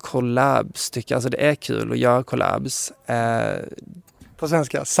collabs tycker jag. Alltså det är kul att göra collabs. På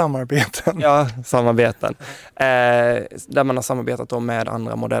svenska, samarbeten. Ja, samarbeten. Där man har samarbetat då med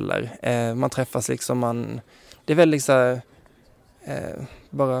andra modeller. Man träffas liksom, det är väldigt liksom,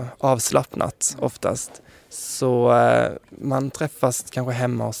 bara avslappnat oftast. Så man träffas kanske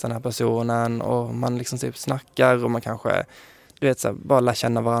hemma hos den här personen och man liksom typ snackar och man kanske bara lär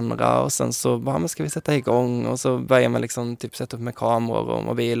känna varandra och sen så bara, men ska vi sätta igång och så börjar man liksom typ sätta upp med kameror och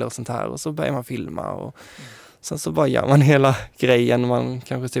mobiler och sånt här och så börjar man filma och sen så bara gör man hela grejen. Man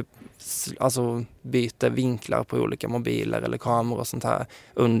kanske typ byter vinklar på olika mobiler eller kameror och sånt här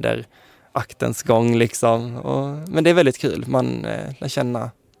under aktens gång liksom. Men det är väldigt kul. Man lär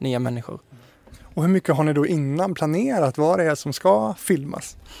känna nya människor. Och hur mycket har ni då innan planerat vad det är som ska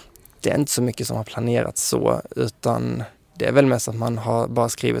filmas? Det är inte så mycket som har planerats så, utan det är väl mest att man har bara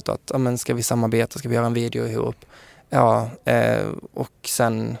skrivit att ska vi samarbeta, ska vi göra en video ihop? Ja, och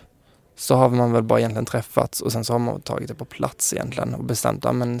sen så har man väl bara egentligen träffats och sen så har man tagit det på plats egentligen och bestämt,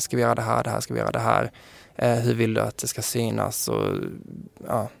 ja men ska vi göra det här, ska vi göra det här, hur vill du att det ska synas och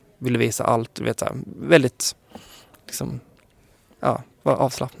ja, vill du visa allt, du vet så här, väldigt liksom, ja, var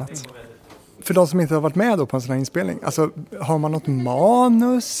avslappnat. För de som inte har varit med då på en sån här inspelning, alltså har man något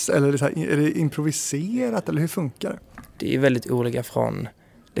manus eller är det improviserat eller hur funkar det? Det är väldigt olika från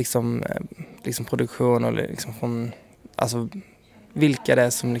liksom produktion och liksom från, alltså vilka det är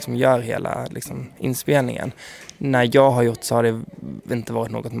som liksom gör hela liksom inspelningen. När jag har gjort så har det inte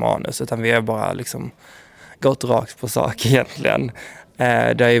varit något manus utan vi har bara liksom gått rakt på sak egentligen.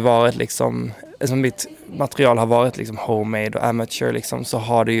 Det har ju varit liksom, som mitt material har varit liksom homemade och amateur liksom, så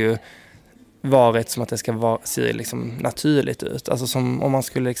har det ju varit som att det ska se liksom naturligt ut. Alltså som om man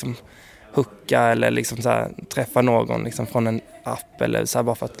skulle liksom hooka eller liksom så här, träffa någon liksom från en app eller så här,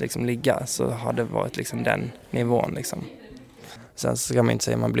 bara för att liksom ligga, så har det varit liksom den nivån liksom. Sen så kan man inte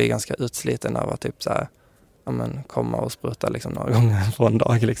säga, man blir ganska utsliten av att typ så här, ja, men komma och spruta liksom några gånger på en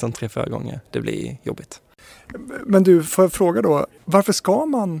dag, liksom 3-4 gånger. Det blir jobbigt. Men du, får jag fråga då, varför ska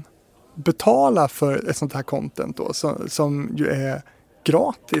man betala för ett sånt här content då, som ju är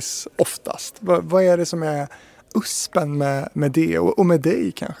gratis oftast? Vad är det som är uspen med det och med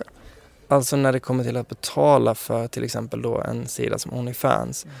dig kanske? Alltså när det kommer till att betala för till exempel då en sida som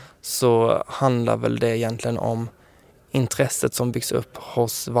OnlyFans, så handlar väl det egentligen om intresset som byggs upp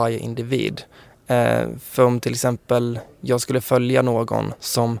hos varje individ. För om till exempel jag skulle följa någon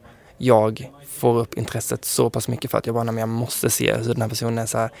som jag får upp intresset så pass mycket för att jag måste se hur den här personen är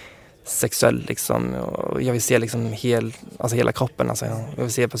så här sexuell liksom, och jag vill se liksom hela kroppen, alltså jag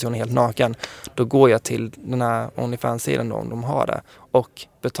vill se personen helt naken, då går jag till den här OnlyFans-sidan då, om de har det, och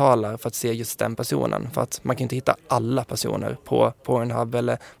betalar för att se just den personen, för att man kan inte hitta alla personer på Pornhub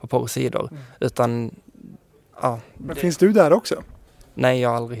eller på porrsidor, utan ja. Men finns du där också? Nej, jag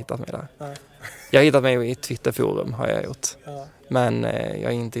har aldrig hittat mig där. Nej. Jag har hittat mig i ett Twitterforum har jag gjort. Ja. Men jag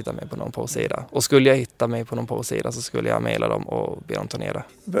har inte hittat mig på någon porrsida. Och skulle jag hitta mig på någon porrsida så skulle jag mejla dem och be dem ta ner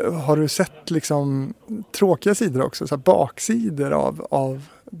det. Har du sett liksom tråkiga sidor också? Så här baksidor av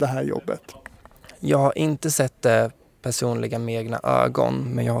det här jobbet? Jag har inte sett det personliga med egna ögon.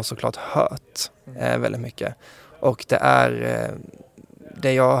 Men jag har såklart hört väldigt mycket. Och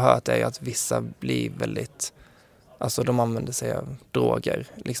det jag har hört är att vissa blir väldigt... Alltså de använder sig av droger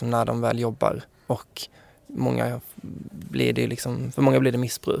liksom när de väl jobbar, och för många blir det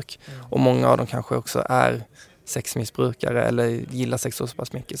missbruk. Och många av dem kanske också är sexmissbrukare eller gillar sex så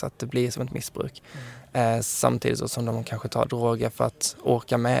pass mycket så att det blir som ett missbruk. Samtidigt som de kanske tar droger för att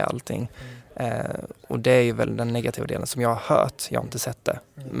orka med allting. Och det är ju väl den negativa delen som jag har hört. Jag har inte sett det,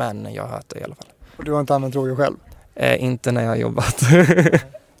 men jag har hört det i alla fall. Och du har inte använt droger själv? Inte när jag har jobbat.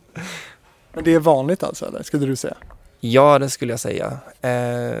 Men det är vanligt alltså, eller skulle du säga? Ja, det skulle jag säga.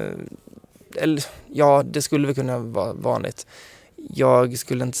 Ja, det skulle väl kunna vara vanligt. Jag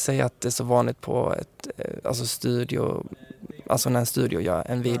skulle inte säga att det är så vanligt på studio, alltså när en studio gör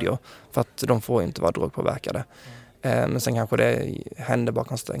en video, för att de får inte vara drogpåverkade. Men sen kanske det händer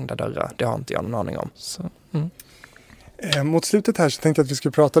bakom stängda dörrar. Det har inte jag någon aning om. Så, Mot slutet här så tänkte jag att vi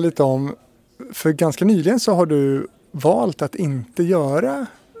skulle prata lite om, för ganska nyligen så har du valt att inte göra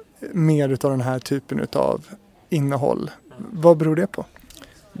mer av den här typen av innehåll. Vad beror det på?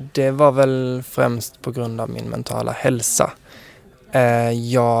 Det var väl främst på grund av min mentala hälsa.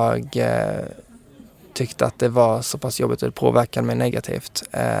 Jag tyckte att det var så pass jobbigt att påverka mig negativt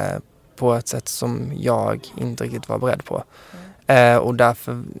på ett sätt som jag inte riktigt var beredd på. Och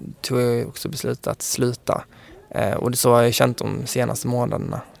därför tog jag också beslutet att sluta. Och det så har jag känt de senaste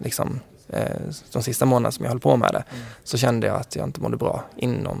månaderna, liksom, de sista månaderna som jag höll på med det, så kände jag att jag inte mådde bra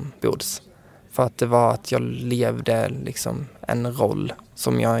inombords. För att det var att jag levde liksom en roll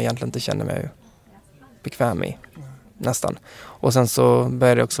som jag egentligen inte kände mig bekväm i, nästan. Och sen så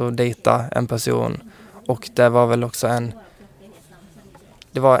började jag också dejta en person, och det var väl också en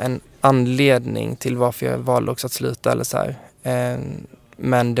anledning till varför jag valde också att sluta eller så här.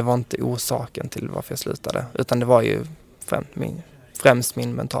 Men det var inte orsaken till varför jag slutade, utan det var ju främst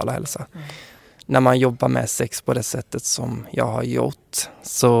min mentala hälsa. När man jobbar med sex på det sättet som jag har gjort,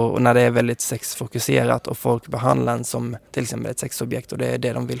 så när det är väldigt sexfokuserat och folk behandlar en som till exempel ett sexobjekt och det är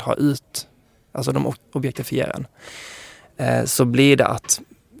det de vill ha ut, alltså de objektifierar en, så blir det att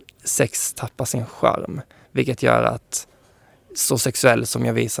sex tappar sin charm, vilket gör att så sexuell som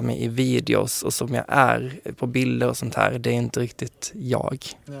jag visar mig i videos och som jag är på bilder och sånt här, det är inte riktigt jag.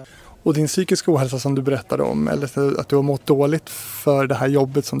 Och din psykiska ohälsa som du berättade om, eller att du har mått dåligt för det här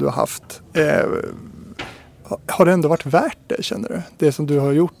jobbet som du har haft, har det ändå varit värt det, känner du? Det som du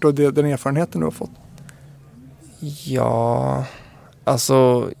har gjort och den erfarenheten du har fått? Ja,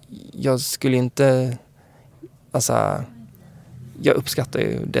 Alltså, jag skulle inte... Alltså, jag uppskattar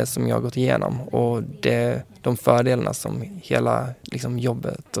ju det som jag har gått igenom och de fördelarna som hela liksom,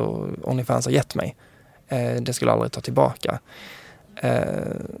 jobbet och OnlyFans har gett mig. Det skulle jag aldrig ta tillbaka.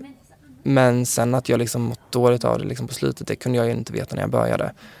 Men sen att jag liksom mått dåligt av det liksom på slutet, det kunde jag ju inte veta när jag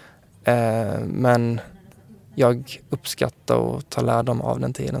började. Men jag uppskattar och tar lärdom av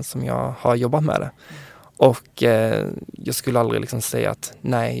den tiden som jag har jobbat med det. Och jag skulle aldrig liksom säga att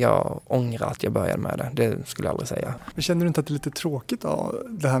nej, jag ångrar att jag började med det. Det skulle jag aldrig säga. Men känner du inte att det är lite tråkigt då,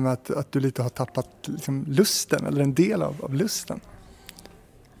 det här med att du lite har tappat liksom, lusten eller en del av lusten?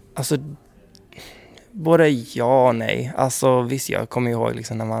 Alltså, både ja och nej. Alltså visst, jag kommer ihåg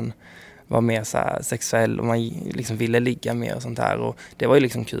liksom, när man var mer så här sexuell och man liksom ville ligga mer och sånt där. Och det var ju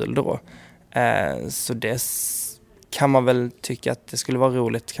liksom kul då. Så det kan man väl tycka att det skulle vara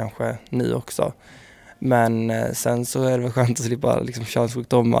roligt kanske nu också. Men sen så är det väl skönt att slippa liksom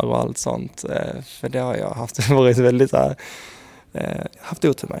könssjukdomar och allt sånt. För det har jag varit väldigt så här, haft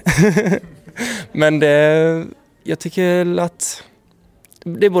otur med. Men jag tycker att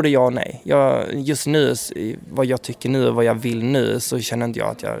det är både ja och nej. Just nu, vad jag tycker nu och vad jag vill nu, så känner inte jag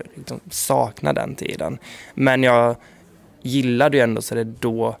att jag liksom saknar den tiden. Men jag gillade ju ändå så det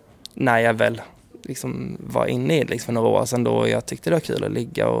då när jag väl liksom var inne i liksom för några år sedan då jag tyckte det var kul att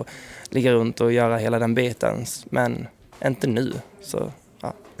ligga runt och göra hela den biten. Men inte nu. Så,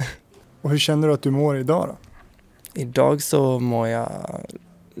 ja. Och hur känner du att du mår idag då? Idag så mår jag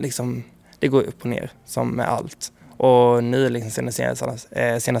liksom, det går upp och ner som med allt. Och nu liksom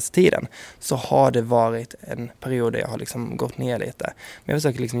senaste tiden så har det varit en period där jag har liksom gått ner lite. Men jag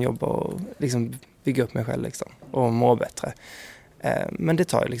försöker liksom jobba och liksom bygga upp mig själv liksom, och må bättre. Men det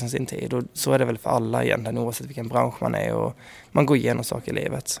tar ju liksom sin tid och så är det väl för alla egentligen oavsett vilken bransch man är och man går igenom saker i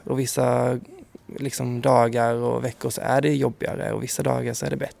livet. Och vissa liksom dagar och veckor så är det jobbigare och vissa dagar så är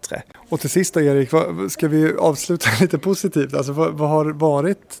det bättre. Och till sist då, Erik, ska vi avsluta lite positivt? Alltså, vad har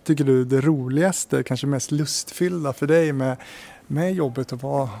varit, tycker du, det roligaste, kanske mest lustfyllda för dig med jobbet att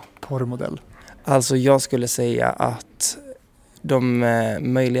vara porrmodell? Alltså jag skulle säga att de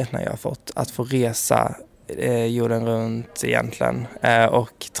möjligheterna jag har fått att få resa jorden runt egentligen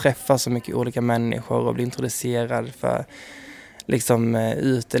och träffa så mycket olika människor och bli introducerad för liksom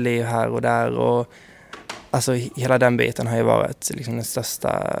uteliv här och där och alltså hela den biten har ju varit liksom den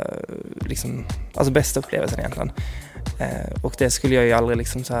största liksom, alltså bästa upplevelsen egentligen. Och det skulle jag ju aldrig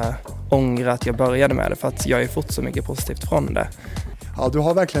liksom så här ångra att jag började med det för att jag har ju fått så mycket positivt från det. Ja, du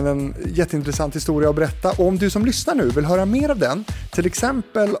har verkligen en jätteintressant historia att berätta. Och om du som lyssnar nu vill höra mer av den, till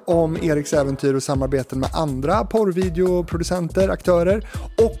exempel om Eriks äventyr och samarbeten med andra porrvideoproducenter, aktörer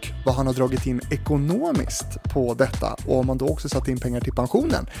och vad han har dragit in ekonomiskt på detta och om man då också satt in pengar till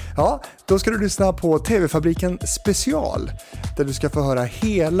pensionen, ja, då ska du lyssna på TV-fabriken Special där du ska få höra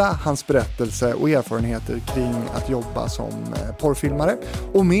hela hans berättelse och erfarenheter kring att jobba som porrfilmare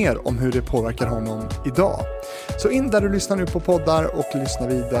och mer om hur det påverkar honom idag. Så in där du lyssnar nu på poddar och lyssna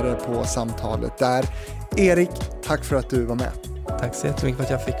vidare på samtalet där. Erik, tack för att du var med. Tack så jättemycket för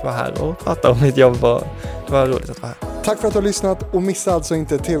att jag fick vara här och prata om mitt jobb. Det var roligt att vara här. Tack för att du har lyssnat och missa alltså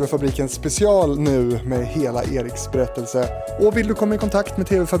inte TV-fabriken Special nu med hela Eriks berättelse. Och vill du komma i kontakt med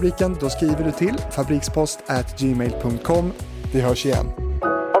TV-fabriken, då skriver du till fabrikspost@gmail.com. Vi hörs igen.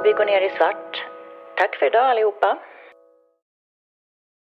 Och vi går ner i svart. Tack för idag allihopa.